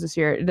sometimes this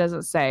year. It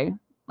doesn't say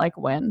like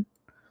when.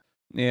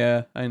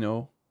 Yeah, I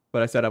know.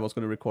 But I said I was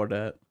going to record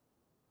that.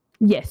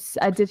 Yes,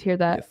 I did hear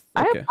that.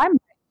 Yes, okay. I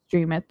might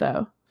stream it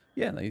though.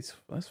 Yeah,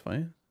 that's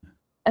fine.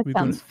 That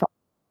sounds fun.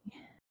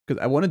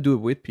 Because I want to do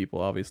it with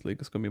people, obviously,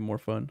 because it's going to be more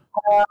fun.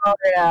 Oh,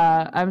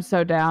 yeah. I'm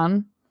so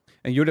down.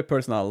 And you're the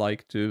person I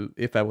like to,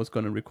 if I was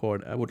going to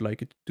record, I would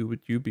like it to do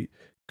with you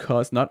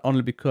because, not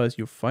only because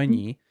you're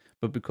funny,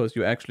 but because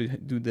you actually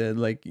do the,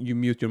 like, you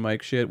mute your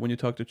mic shit when you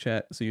talk to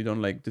chat so you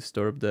don't, like,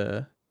 disturb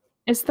the...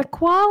 It's the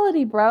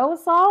quality, bro.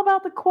 It's all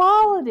about the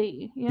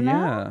quality, you know?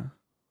 Yeah.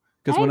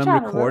 Because when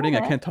I'm recording,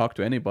 I can't talk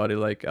to anybody,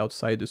 like,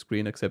 outside the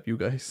screen except you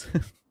guys.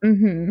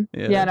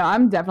 Yeah, no,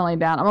 I'm definitely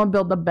down. I'm going to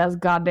build the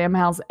best goddamn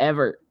house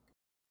ever.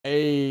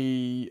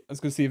 Hey, I was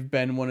going to see if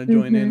Ben wanted to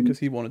join in because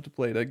he wanted to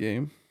play that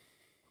game.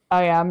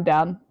 Oh, yeah, I'm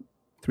down.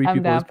 3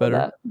 people down is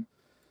better.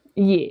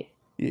 Yeah.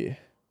 Yeah.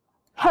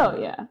 Hell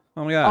yeah.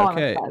 Oh my god,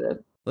 okay.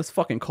 Let's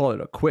fucking call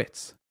it a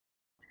quits.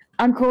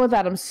 I'm cool with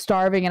that. I'm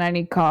starving and I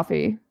need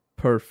coffee.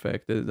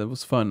 Perfect. That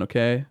was fun,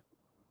 okay?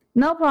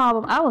 No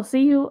problem. I will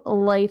see you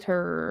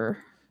later.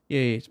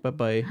 Yes,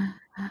 bye-bye.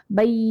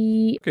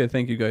 Bye. Okay,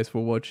 thank you guys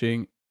for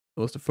watching. It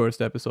was the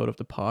first episode of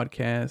the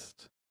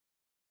podcast.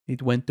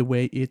 It went the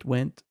way it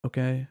went,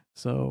 okay?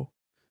 So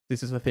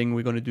this is a thing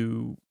we're going to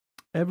do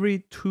every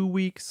 2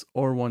 weeks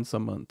or once a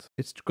month.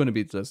 It's going to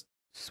be just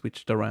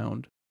switched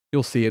around.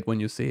 You'll see it when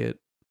you see it.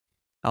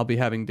 I'll be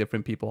having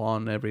different people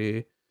on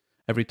every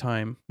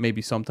time.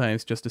 Maybe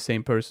sometimes just the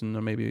same person,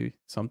 or maybe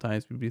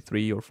sometimes maybe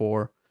 3 or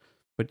 4.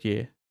 But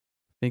yeah,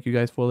 thank you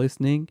guys for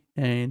listening,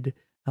 and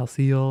I'll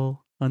see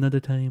y'all another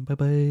time. Bye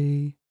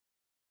bye.